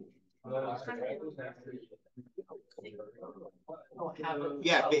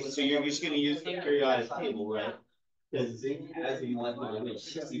 Yeah, so you're just gonna use the periodic table, right? Because zinc has a molecular weight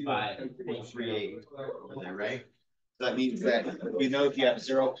 65.38 over there, right? So that means that you know if you have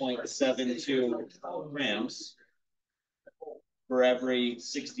 0.72 grams for every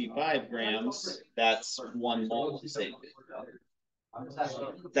 65 grams, that's 1 mole of zinc.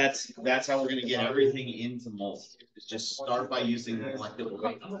 That's how we're gonna get everything into moles. Just start by using the molecular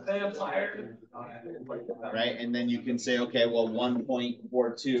weight. Right, and then you can say, okay, well,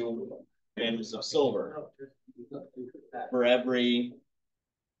 1.42 grams of silver for every.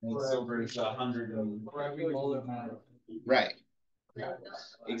 And silver is 100. Right.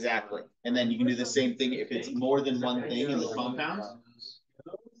 Exactly. And then you can do the same thing if it's more than one thing in the compound.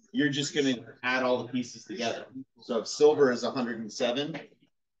 You're just going to add all the pieces together. So if silver is 107,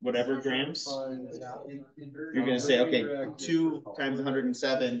 whatever grams, you're going to say, okay, 2 times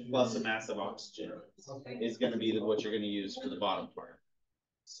 107 plus a mass of oxygen is going to be what you're going to use for the bottom part.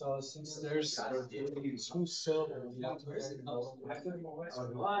 So since there's two silver,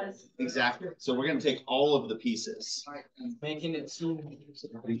 exactly. So we're going to take all of the pieces, making it two.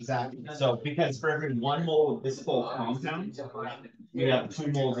 Exactly. So because for every 1 mole of this whole compound, we have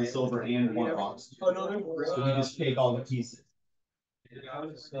 2 moles of silver and 1 oxygen. So we just take all the pieces.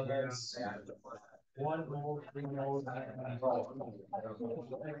 So that's 1 mole, 3 moles,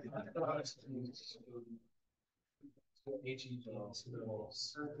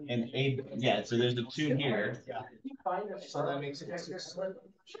 and A, yeah, so there's the 2 here. So that makes it 6.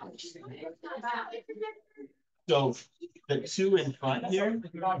 So the 2 in front here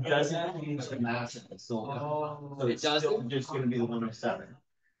doesn't change the mass of the silver. So it's still just going to be the 107.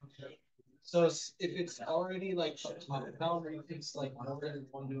 So if it's already like a compound, or if it's like more than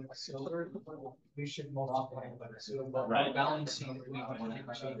 1 silver, we should multiply by 2. But right. Balancing, we can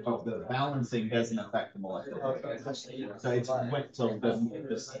change. Oh, the balancing doesn't affect the molecular weight. So it's so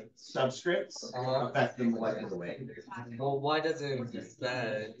the subscripts affect the molecular weight. Well, why does it because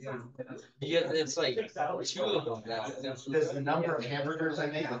it's like 2 of them now. Does the number of hamburgers I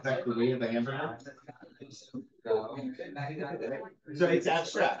make affect the weight of the hamburger? So it's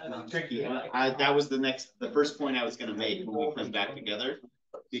abstract, it's tricky. That was the first point I was going to make when we come back together,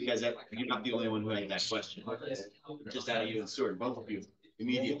 because you're not the only one who had that question. Just out of you and Stuart, both of you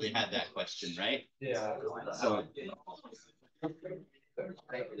immediately had that question, right? Yeah. So.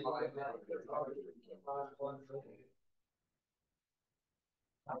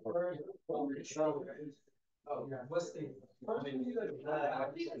 What's the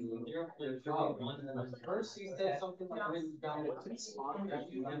first you said something like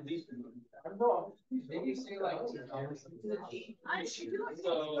maybe say like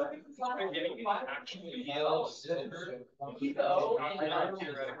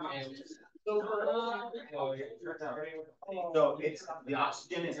So it's the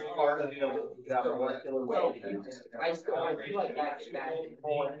oxygen is part of the molecular weight. I feel like that's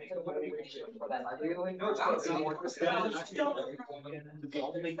The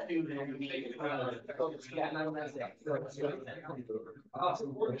only 2 that we need.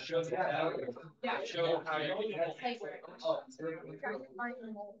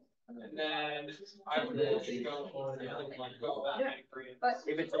 And then I would go for the other one.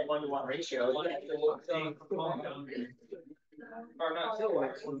 If it's a 1-to-1 ratio. Or not, still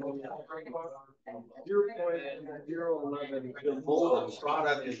like 0.011. The mole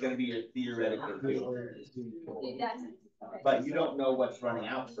product is going to be your theoretical weight. But you don't know what's running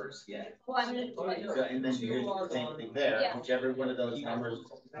out first yet. So, and then you do the same thing there. Whichever one of those numbers is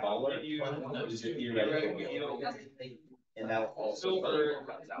smaller is your theoretical weight. And that'll also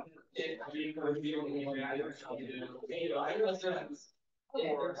comes out.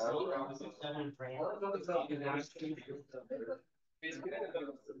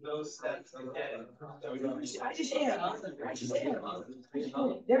 Those steps. Okay. I just am. I just am.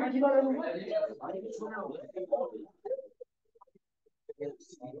 Never give up on the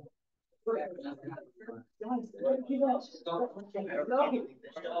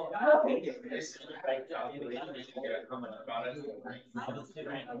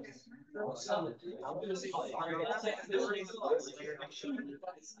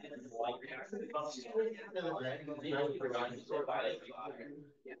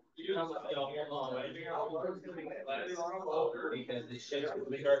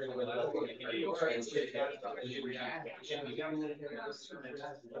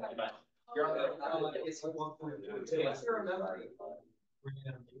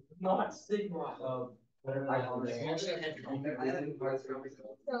not stigma of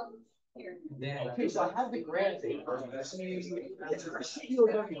okay, so I have the grant thing.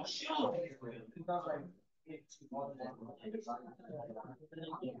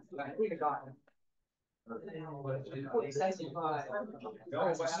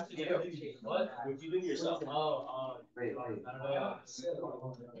 What? Would you do yourself? Oh, I don't know.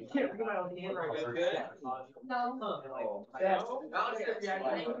 You can't read my own handwriting. Good. No.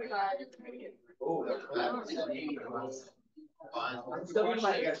 I'm still in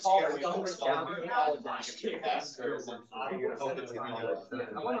my call.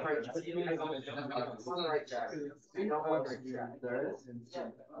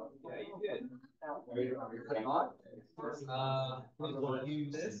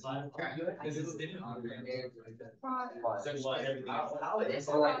 Use this. Because it's different.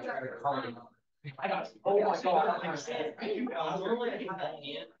 I got you. Oh my God. Because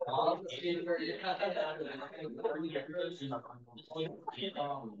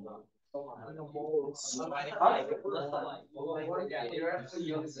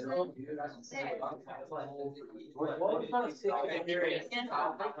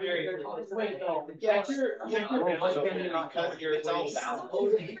it's all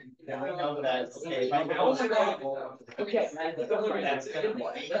balanced. Then we know that, okay, if I know. Okay.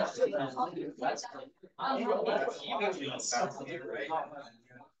 That's gonna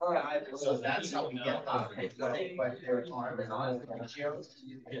So that's how we get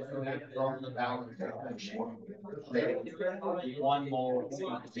one more.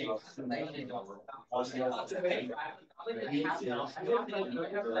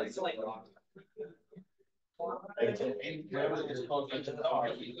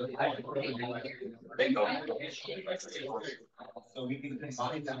 So we can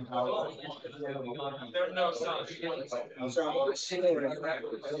combine them how. No, stop. Give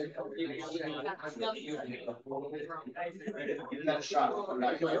that a shot.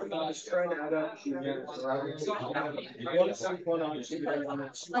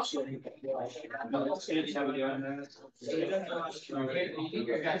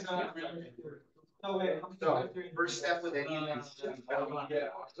 So, first step with any of these.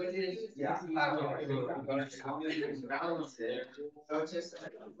 Yeah. Balance it. So it's just,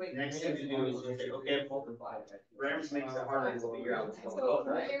 next thing to do is, okay, Rams makes it harder to figure out.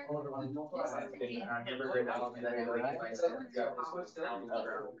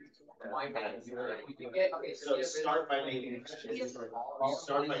 So start by making,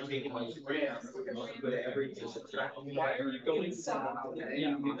 start by taking those grams, go to everything. Why are you going?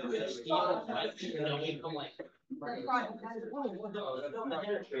 Yeah, but start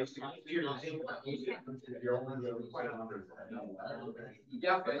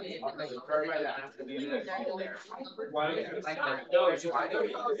by that. Why? No, it's why.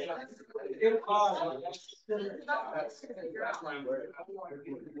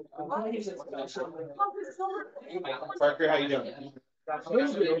 Parker, how you doing? Just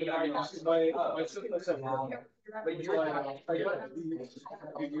because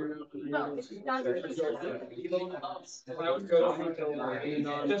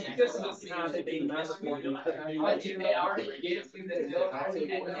of this has a big mess for you.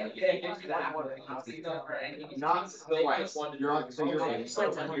 Not twice. So you're.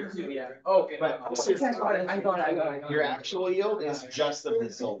 Oh, But this is, I got it. your actual yield is just of the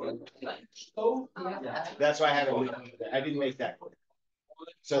silver. That's why I had it. I didn't make that clear.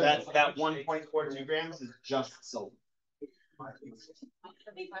 So that 1.42 grams is just silver.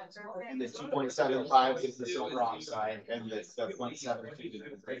 And the 2.75 is the silver oxide, and the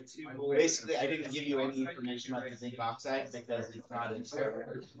 0.72. Basically, I didn't give you any information about the zinc oxide because it's not in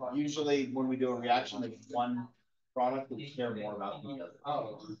there. Usually, when we do a reaction, there's one product that we care more about than the other.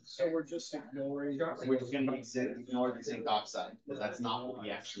 Oh, so we're just ignoring. We're just gonna ignore the zinc oxide because that's not what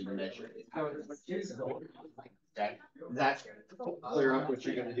we actually measure. Okay, does that clear up what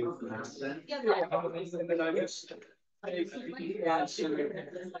you're gonna do for the next then? And then I just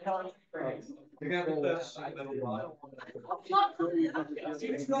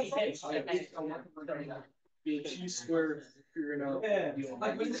Two square figuring out.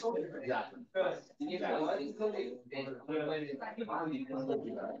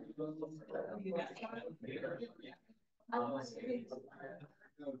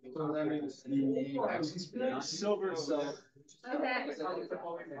 So that means the silver cell. Okay.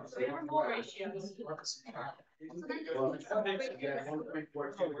 Favorable more ratios.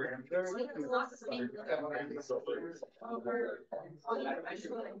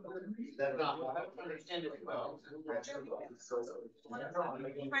 That's not.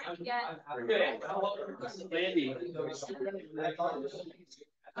 Trying to get. Landy.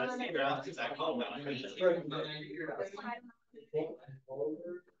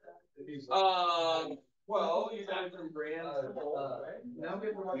 Well, you got from brands. Now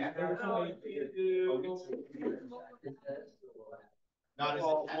Not as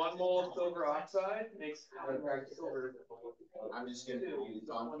well, 1 mole of silver oxide makes silver. I'm just gonna use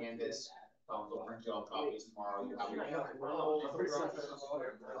on canvas. I'll print you all copies tomorrow. You have your.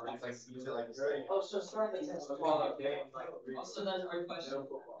 Oh, so start the test. Also, that's our question.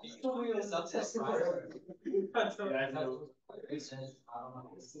 You told me it was a test.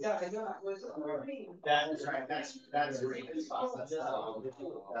 Yeah, I know. That's right, that's great. That's,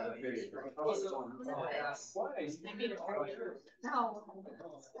 No.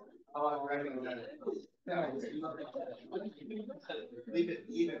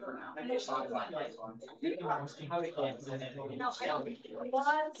 leave it for now. No, I don't.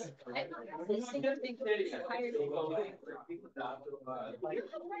 What? I don't think it's higher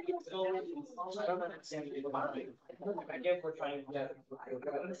Again, we're trying to get. I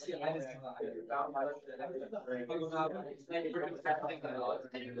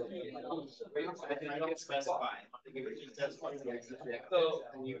don't specify.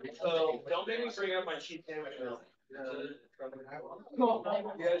 So don't make me bring up my cheat sandwich.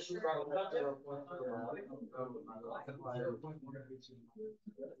 Yeah, she brought it up.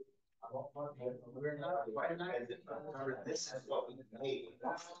 This is what we need.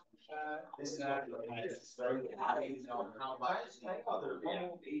 This is what we need. So how do you know how much the other one?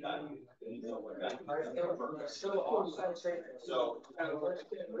 You know what that is. So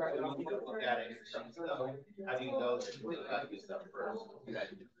you can look at it in terms of how do you know that you got to use stuff first? You got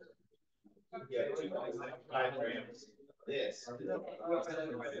to do yeah, 2.5 grams. This. So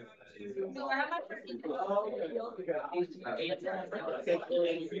how much?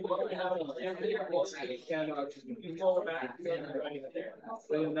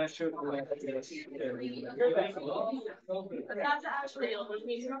 But that's actually, which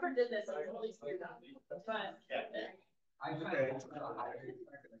means whoever did this is really screwed up. But.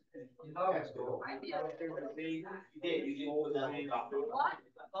 What?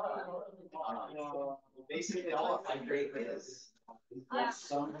 Basically, all of hydrate is. Yeah.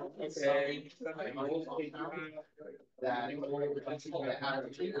 Okay. That have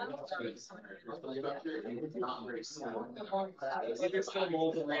not very slow. There's still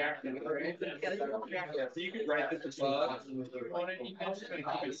mold and reactive, right? Yeah, so you could write this above. You want it, you can just kind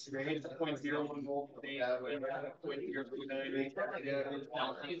of keep it straight. It's 0.01 mold per day, 0.029.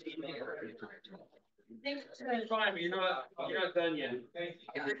 It's fine, but you're not done yet.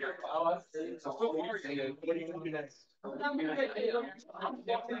 So far, you're good. What are you gonna do next? How would you?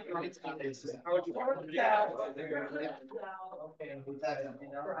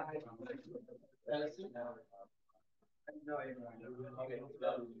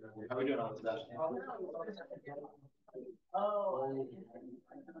 How we doing on this? Oh.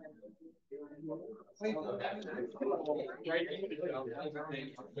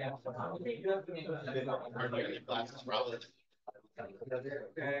 Classes probably.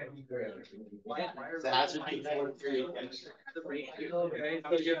 Okay. So hazard being 43. Okay,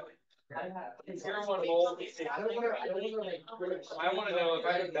 so you. 0.1 mold. I want to know if I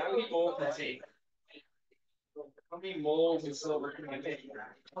that many mold can take. How many moles of silver can I take?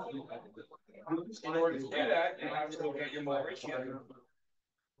 In order to do that, you have to look at your mole ratio.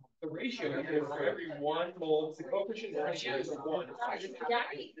 The ratio is for every 1 mole, the coefficient ratio is 1.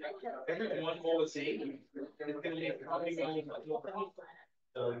 Every 1 mole of zinc is going to make how many moles of silver?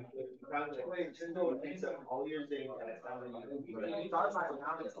 So all your zinc.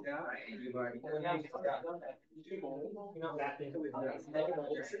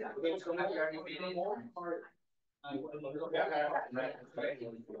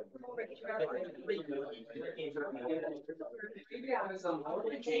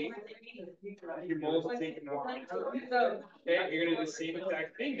 Your moles are taken off. Okay, you're gonna do the same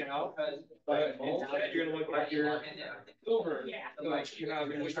exact thing now, but instead you're gonna look at your silver. Like you have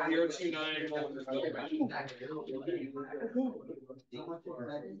 0.029 moles of silver.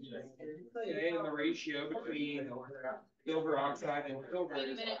 Okay, and the ratio between silver oxide and silver. Wait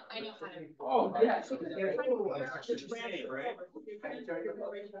a minute, I know how to. Oh, yeah. Right?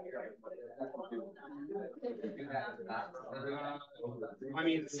 I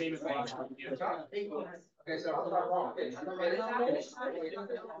mean, the same as last one. Okay, so. Okay, so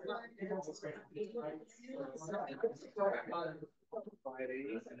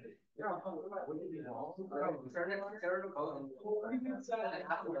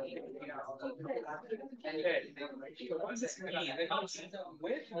what does this mean?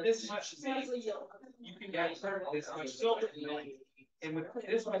 With this much zinc, you can get this much silver. And with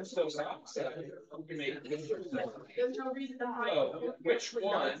this much silver oxide, you can make this much silver. So, which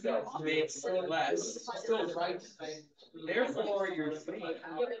one makes less silver? Therefore, your zinc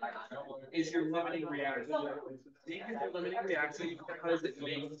is your limiting reactant. Zinc is your limiting reactant because it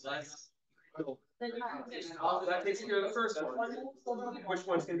makes less silver. So that takes care of the first one. Which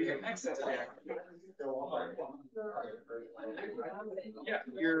one's going to be your excess reactant? Yeah,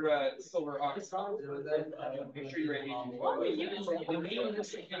 your silver oxide. Make sure you're ready. Right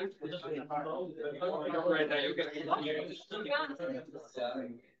now, you'll get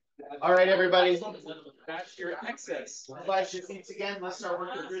All right, everybody. that's your excess. Flash your seats again. Let's start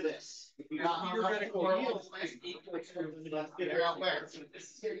working through this. We got Theoretical yield. Let's figure out where.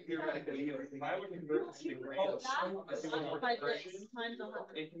 Theoretical yield. If I would convert this to grams,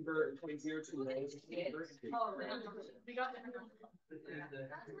 and convert 0.02 to moles.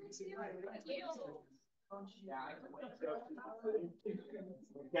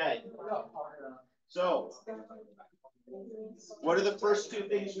 Okay. So, what are the first two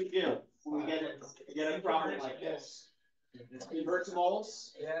things we do when we get a problem like this? Convert to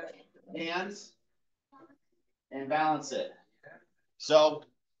moles and balance it. So,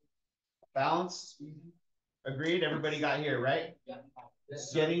 balance. Agreed? Everybody got here, right?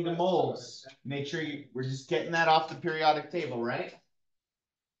 Getting to moles. Make sure we're just getting that off the periodic table, right?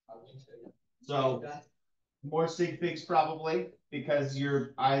 So, more sig figs probably because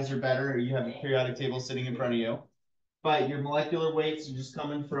your eyes are better or you have a periodic table sitting in front of you. But your molecular weights are just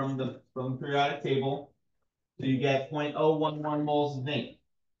coming from the periodic table. So you get 0.011 moles of zinc.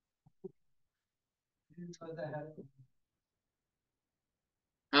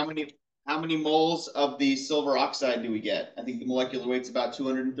 How many moles of the silver oxide do we get? I think the molecular weight's about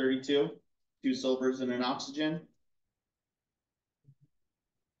 232. 2 silvers and an oxygen.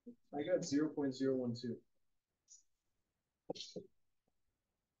 I got 0.012.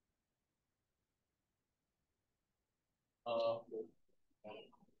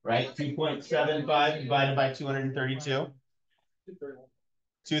 Right, 2.75 divided by 232.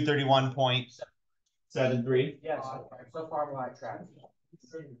 231.73. Yes, so far I'm on track.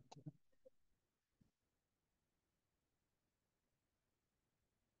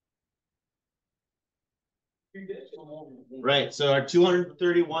 Right, so our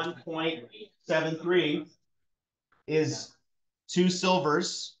 231.73 is 2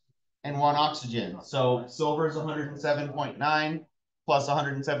 silvers and 1 oxygen. So silver is 107.9 plus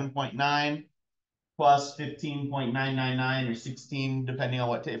 107.9 plus 15.999 or 16, depending on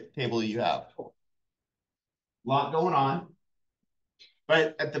what table you have. A lot going on.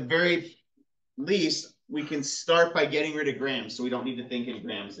 But at the very least, we can start by getting rid of grams, so we don't need to think in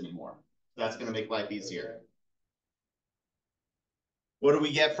grams anymore. That's going to make life easier. What do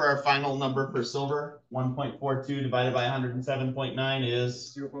we get for our final number for silver? 1.42 divided by 107.9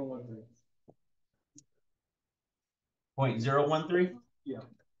 is 0.13. 0.013? Yeah.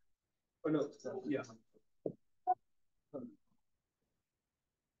 Oh, no, yeah.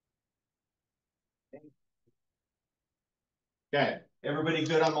 Okay, everybody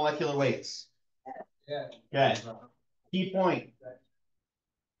good on molecular weights? Yeah. Okay, key point.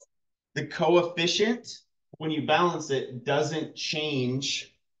 The coefficient, when you balance it, doesn't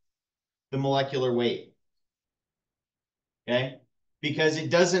change the molecular weight. Okay, because it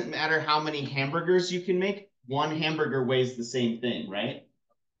doesn't matter how many hamburgers you can make, one hamburger weighs the same thing, right?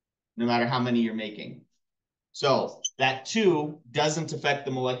 No matter how many you're making. So that 2 doesn't affect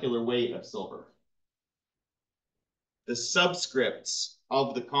the molecular weight of silver. The subscripts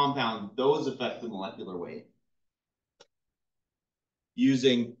of the compound, those affect the molecular weight.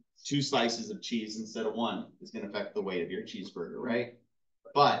 Using 2 slices of cheese instead of 1 is going to affect the weight of your cheeseburger, right?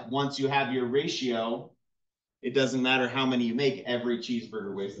 But once you have your ratio It doesn't matter how many you make, every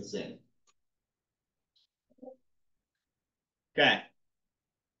cheeseburger weighs the same. Okay.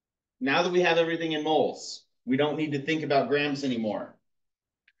 Now that we have everything in moles, we don't need to think about grams anymore.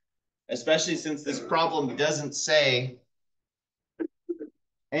 Especially since this problem doesn't say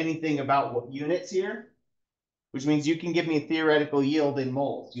anything about what units here, which means you can give me a theoretical yield in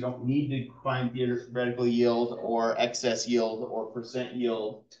moles. You don't need to find theoretical yield or excess yield or percent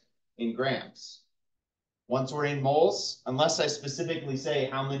yield in grams. Once we're in moles, unless I specifically say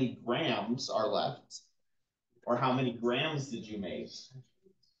how many grams are left or how many grams did you make,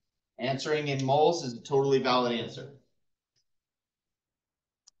 answering in moles is a totally valid answer.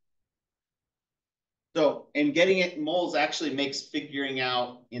 So, and getting it in moles actually makes figuring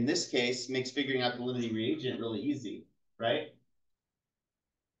out, in this case, makes figuring out the limiting reagent really easy, right?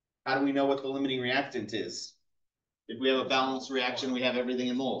 How do we know what the limiting reactant is? If we have a balanced reaction, we have everything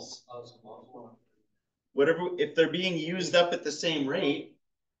in moles. Whatever, if they're being used up at the same rate,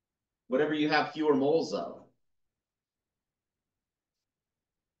 whatever you have fewer moles of.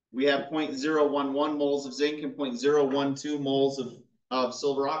 We have 0.011 moles of zinc and 0.012 moles of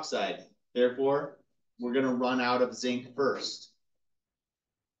silver oxide. Therefore, we're going to run out of zinc first.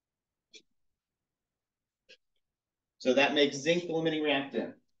 So that makes zinc the limiting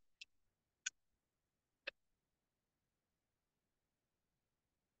reactant.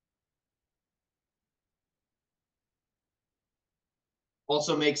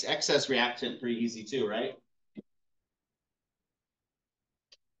 Also makes excess reactant pretty easy too, right?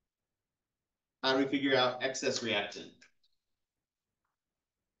 How do we figure out excess reactant?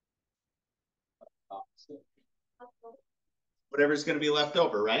 Whatever's going to be left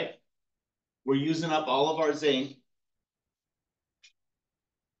over, right? We're using up all of our zinc,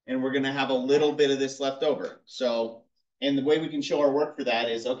 and we're going to have a little bit of this left over. So, and the way we can show our work for that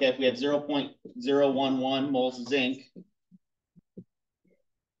is, okay, if we have 0.011 moles of zinc,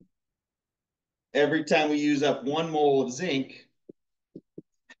 every time we use up 1 mole of zinc,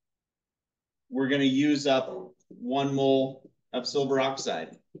 we're going to use up 1 mole of silver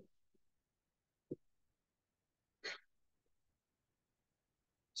oxide.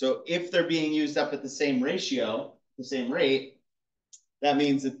 So if they're being used up at the same ratio, the same rate, that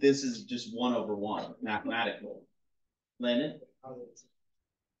means that this is just 1/1 mathematically. Landon?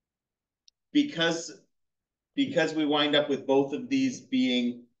 Because we wind up with both of these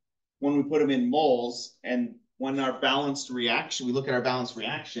being, when we put them in moles, and when our balanced reaction, we look at our balanced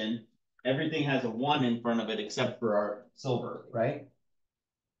reaction, everything has a 1 in front of it except for our silver, right?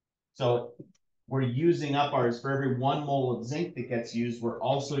 So we're using up ours, for every 1 mole of zinc that gets used, we're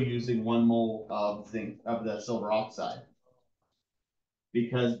also using 1 mole of zinc, of the silver oxide,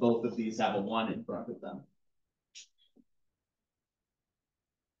 because both of these have a 1 in front of them.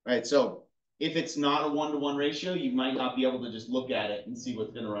 Right, so if it's not a 1-to-1 ratio, you might not be able to just look at it and see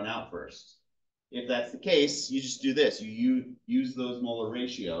what's going to run out first. If that's the case, you just do this. You use those molar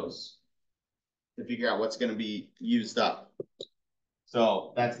ratios to figure out what's going to be used up.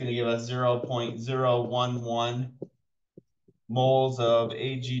 So that's going to give us 0.011 moles of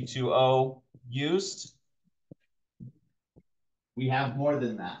Ag2O used. We have more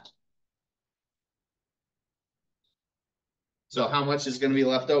than that. So how much is going to be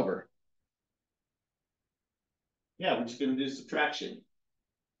left over? Yeah, we're just going to do subtraction.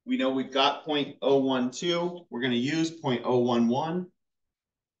 We know we've got 0.012. We're going to use 0.011.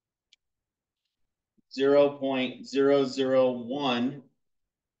 0.001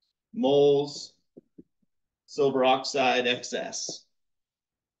 moles silver oxide excess.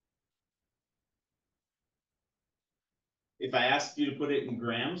 If I asked you to put it in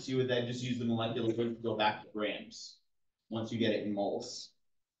grams, you would then just use the molecular weight to go back to grams once you get it in moles.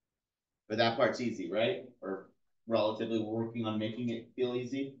 But that part's easy, right? Or relatively, we're working on making it feel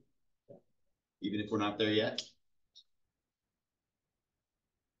easy, even if we're not there yet.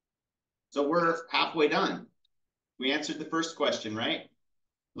 So we're halfway done. We answered the first question, right?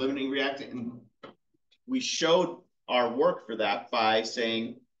 Limiting reactant, and we showed our work for that by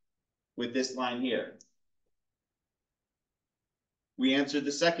saying with this line here. We answered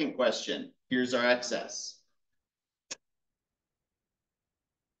the second question. Here's our excess.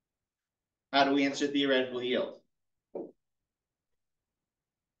 How do we answer theoretical yield?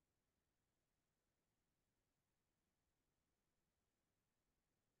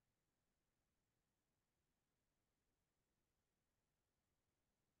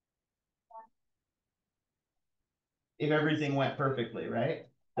 If everything went perfectly, right?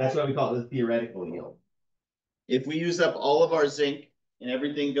 That's why we call it the theoretical yield. If we use up all of our zinc and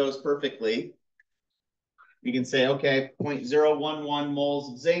everything goes perfectly, we can say, okay, 0.011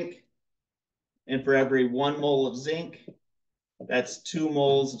 moles of zinc, And for every 1 mole of zinc, that's 2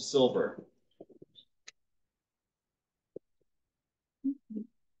 moles of silver.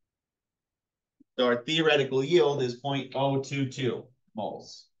 So our theoretical yield is 0.022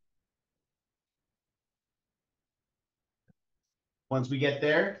 moles. Once we get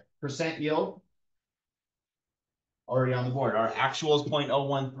there, percent yield already on the board. Our actual is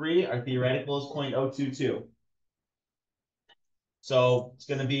 0.013, our theoretical is 0.022. So it's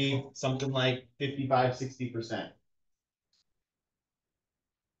going to be something like 55, 60%.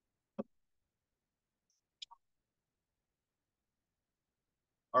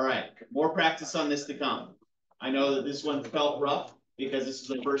 All right, more practice on this to come. I know that this one felt rough because this is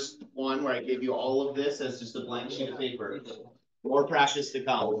the first one where I gave you all of this as just a blank sheet of paper. More practice to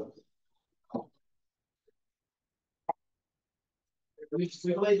come. We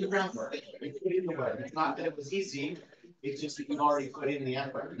laid the groundwork. We put in the work. It's not that it was easy. It's just that you've already put in the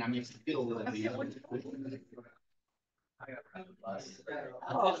effort. And that makes it feel a little bit easier.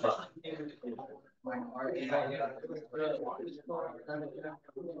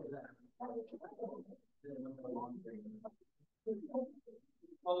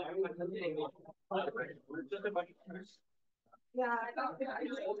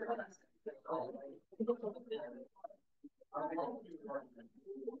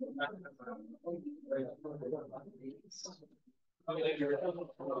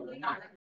 Yeah.